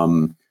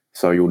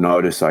 So you'll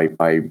notice I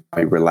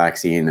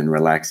relax in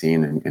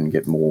and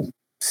get more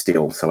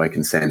still, so I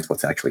can sense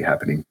what's actually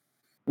happening.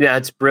 Yeah,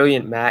 it's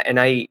brilliant, Matt.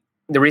 And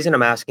the reason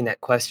I'm asking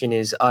that question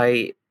is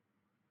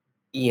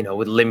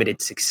with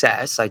limited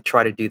success, I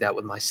try to do that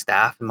with my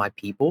staff and my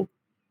people,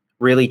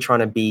 really trying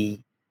to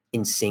be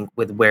in sync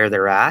with where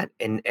they're at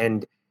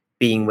and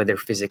being with their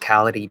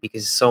physicality,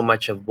 because so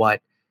much of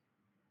what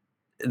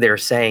they're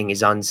saying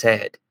is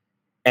unsaid.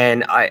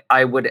 And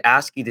I would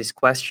ask you this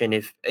question: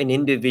 if an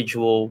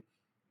individual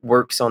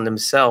works on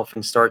themselves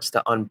and starts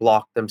to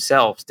unblock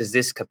themselves, does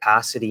this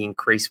capacity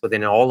increase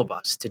within all of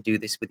us to do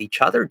this with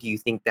each other? Do you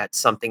think that's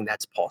something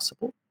that's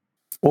possible?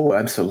 Oh,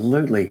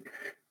 absolutely.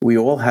 We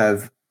all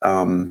have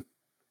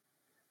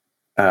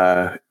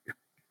uh,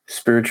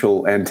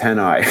 spiritual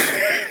antennae.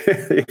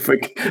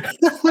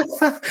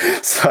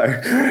 So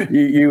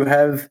you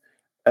have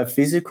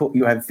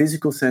you have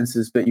physical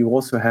senses, but you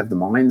also have the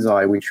mind's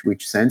eye,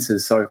 which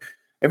senses. So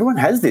everyone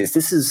has this.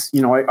 This is,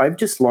 I've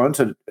just learned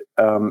to,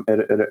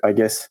 I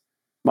guess,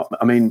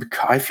 I mean,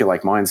 I feel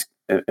like mine's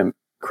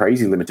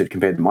crazy limited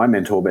compared to my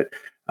mentor, but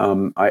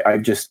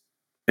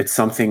it's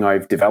something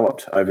I've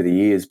developed over the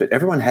years. But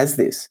everyone has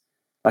this,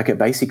 like a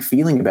basic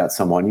feeling about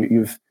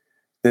someone.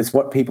 There's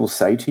what people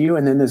say to you,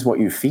 and then there's what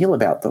you feel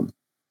about them,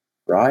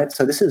 right?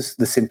 So this is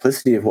the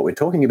simplicity of what we're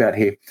talking about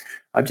here.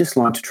 I've just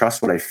learned to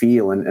trust what I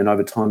feel, and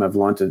over time I've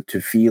learned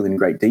to feel in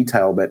great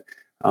detail. But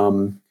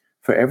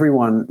for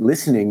everyone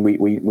listening,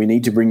 we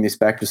need to bring this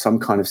back to some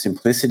kind of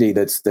simplicity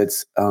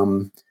that's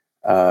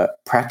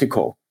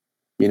practical,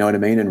 you know what I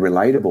mean, and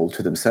relatable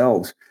to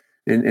themselves.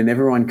 And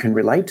everyone can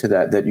relate to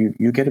that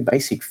you get a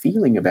basic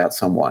feeling about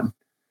someone,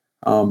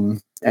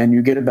 and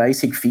you get a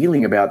basic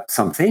feeling about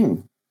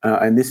something.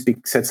 And this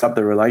sets up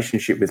the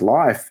relationship with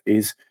life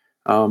is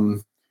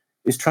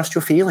trust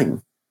your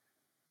feeling,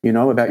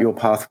 about your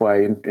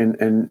pathway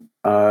and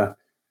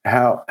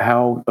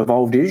how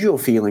evolved is your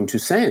feeling to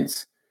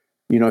sense,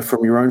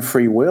 from your own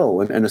free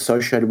will and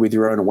associated with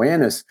your own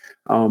awareness.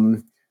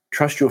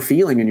 Trust your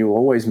feeling and you'll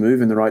always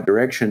move in the right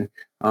direction.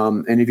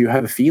 And if you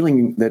have a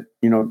feeling that,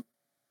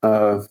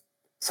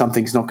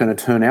 something's not going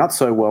to turn out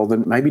so well,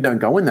 then maybe don't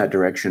go in that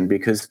direction,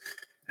 because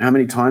how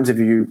many times have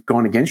you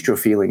gone against your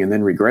feeling and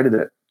then regretted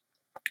it?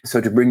 So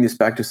to bring this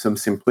back to some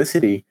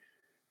simplicity,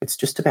 it's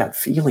just about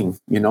feeling.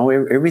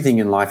 Everything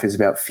in life is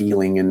about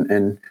feeling,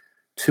 and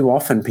too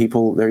often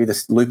people, they're either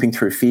looping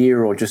through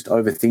fear or just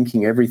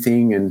overthinking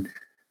everything. And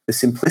the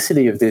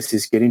simplicity of this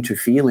is get into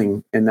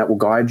feeling, and that will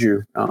guide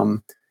you.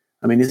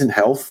 Isn't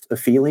health a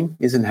feeling?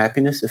 Isn't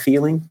happiness a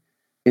feeling?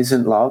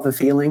 Isn't love a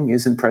feeling?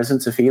 Isn't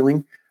presence a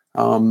feeling?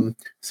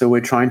 So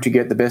we're trying to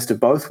get the best of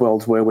both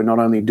worlds, where we're not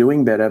only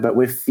doing better, but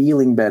we're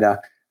feeling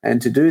better. And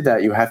to do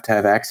that, you have to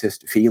have access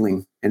to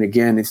feeling. And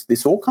again,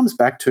 this all comes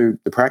back to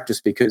the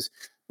practice, because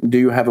do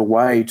you have a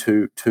way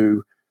to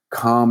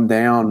calm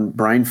down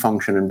brain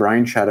function and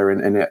brain chatter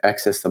and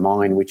access the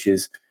mind, which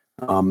is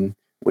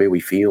where we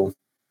feel.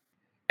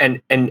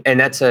 And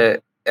that's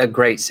a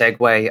great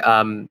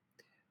segue.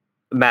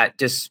 Matt,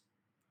 just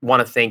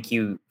want to thank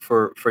you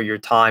for your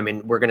time,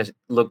 and we're going to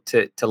look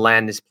to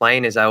land this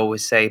plane, as I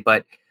always say.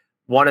 But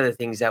one of the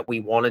things that we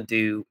want to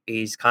do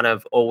is kind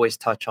of always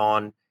touch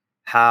on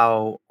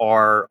how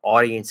our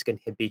audience can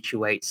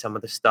habituate some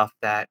of the stuff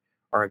that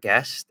our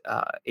guest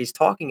is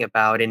talking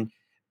about. And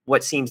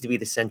what seems to be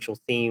the central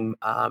theme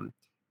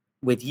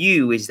with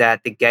you is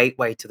that the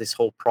gateway to this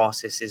whole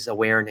process is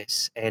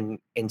awareness and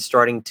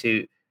starting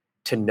to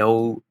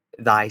know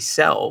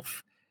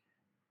thyself.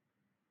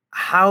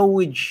 How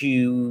would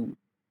you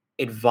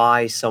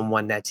advise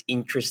someone that's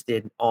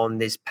interested on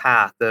this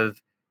path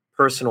of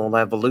personal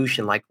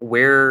evolution? Like,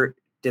 where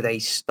do they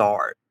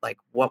start? Like,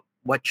 what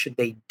should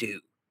they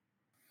do?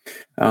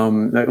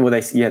 Well,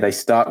 they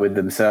start with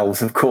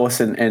themselves, of course,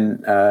 and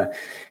there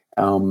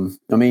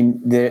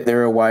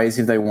are ways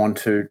if they want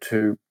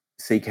to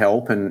seek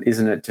help, and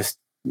isn't it just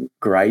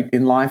great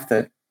in life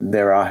that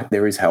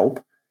there is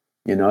help?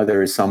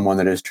 There is someone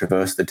that has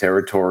traversed the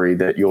territory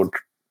that you're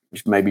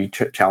maybe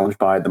challenged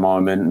by at the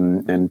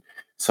moment, and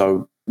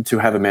so to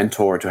have a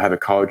mentor, to have a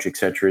coach,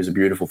 etc., is a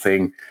beautiful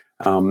thing.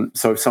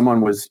 So if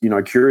someone was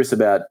curious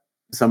about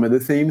some of the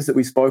themes that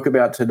we spoke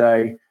about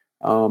today,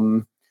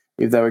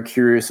 if they were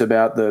curious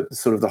about the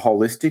sort of the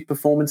holistic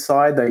performance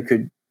side, they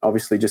could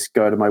obviously just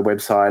go to my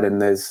website,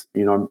 and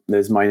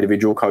there's my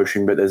individual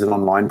coaching, but there's an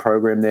online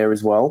program there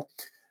as well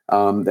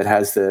that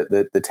has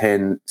the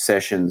 10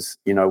 sessions,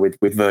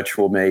 with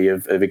virtual me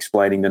of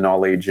explaining the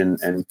knowledge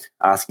and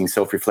asking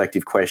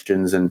self-reflective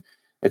questions. And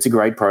it's a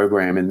great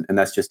program, and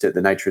that's just at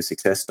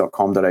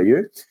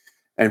thenatureofsuccess.com.au.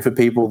 And for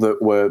people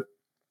that were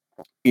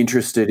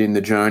interested in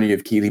the journey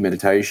of Keeley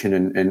meditation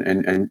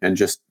and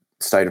just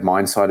state of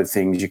mind side of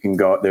things, you can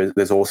go.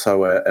 There's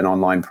also an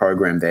online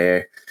program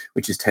there,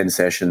 which is 10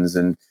 sessions,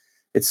 and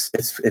it's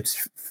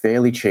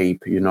fairly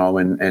cheap,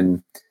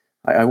 And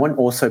I want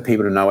also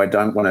people to know I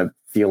don't want to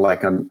feel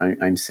like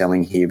I'm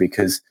selling here,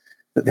 because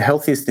the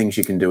healthiest things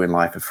you can do in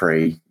life are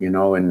free,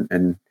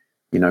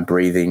 and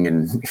breathing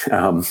and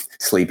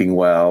sleeping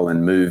well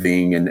and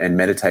moving and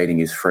meditating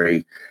is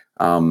free,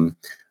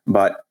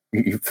 but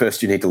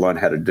first you need to learn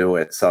how to do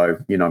it. So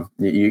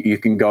you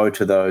can go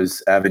to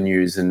those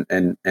avenues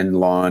and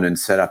learn and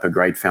set up a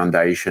great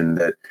foundation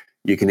that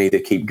you can either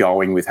keep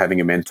going with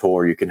having a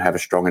mentor, or you can have a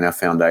strong enough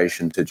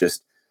foundation to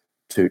just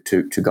to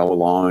go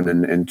alone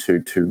and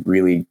to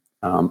really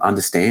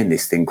understand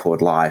this thing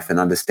called life, and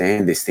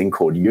understand this thing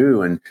called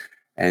you, and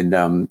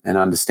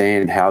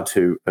understand how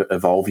to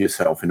evolve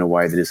yourself in a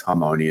way that is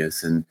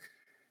harmonious. And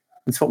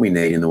that's what we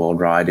need in the world,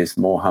 right? Is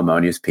more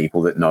harmonious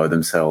people that know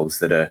themselves,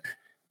 that are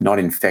not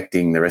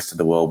infecting the rest of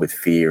the world with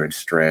fear and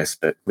stress,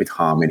 but with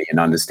harmony and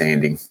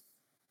understanding.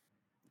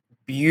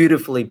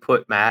 Beautifully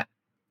put, Matt.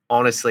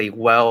 Honestly,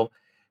 well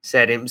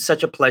said. It was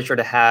such a pleasure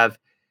to have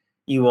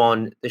you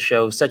on the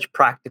show. Such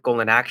practical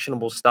and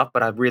actionable stuff,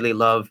 but I really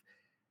love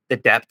the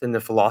depth and the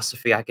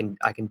philosophy. I can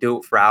do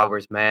it for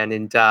hours, man.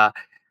 And I'm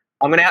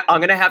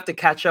gonna have to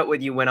catch up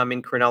with you when I'm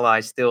in Cronulla. I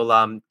still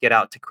get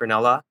out to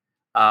Cronulla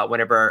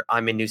whenever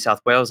I'm in New South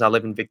Wales. I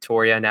live in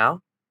Victoria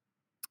now.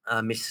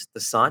 Miss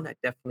the sun. I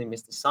definitely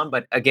miss the sun.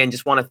 But again,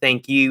 just want to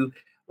thank you.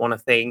 Want to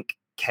thank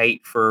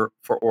Kate for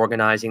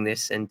organizing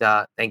this, and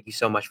thank you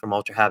so much from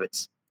Ultra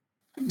Habits.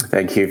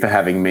 Thank you for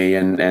having me,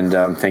 and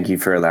thank you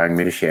for allowing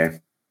me to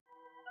share.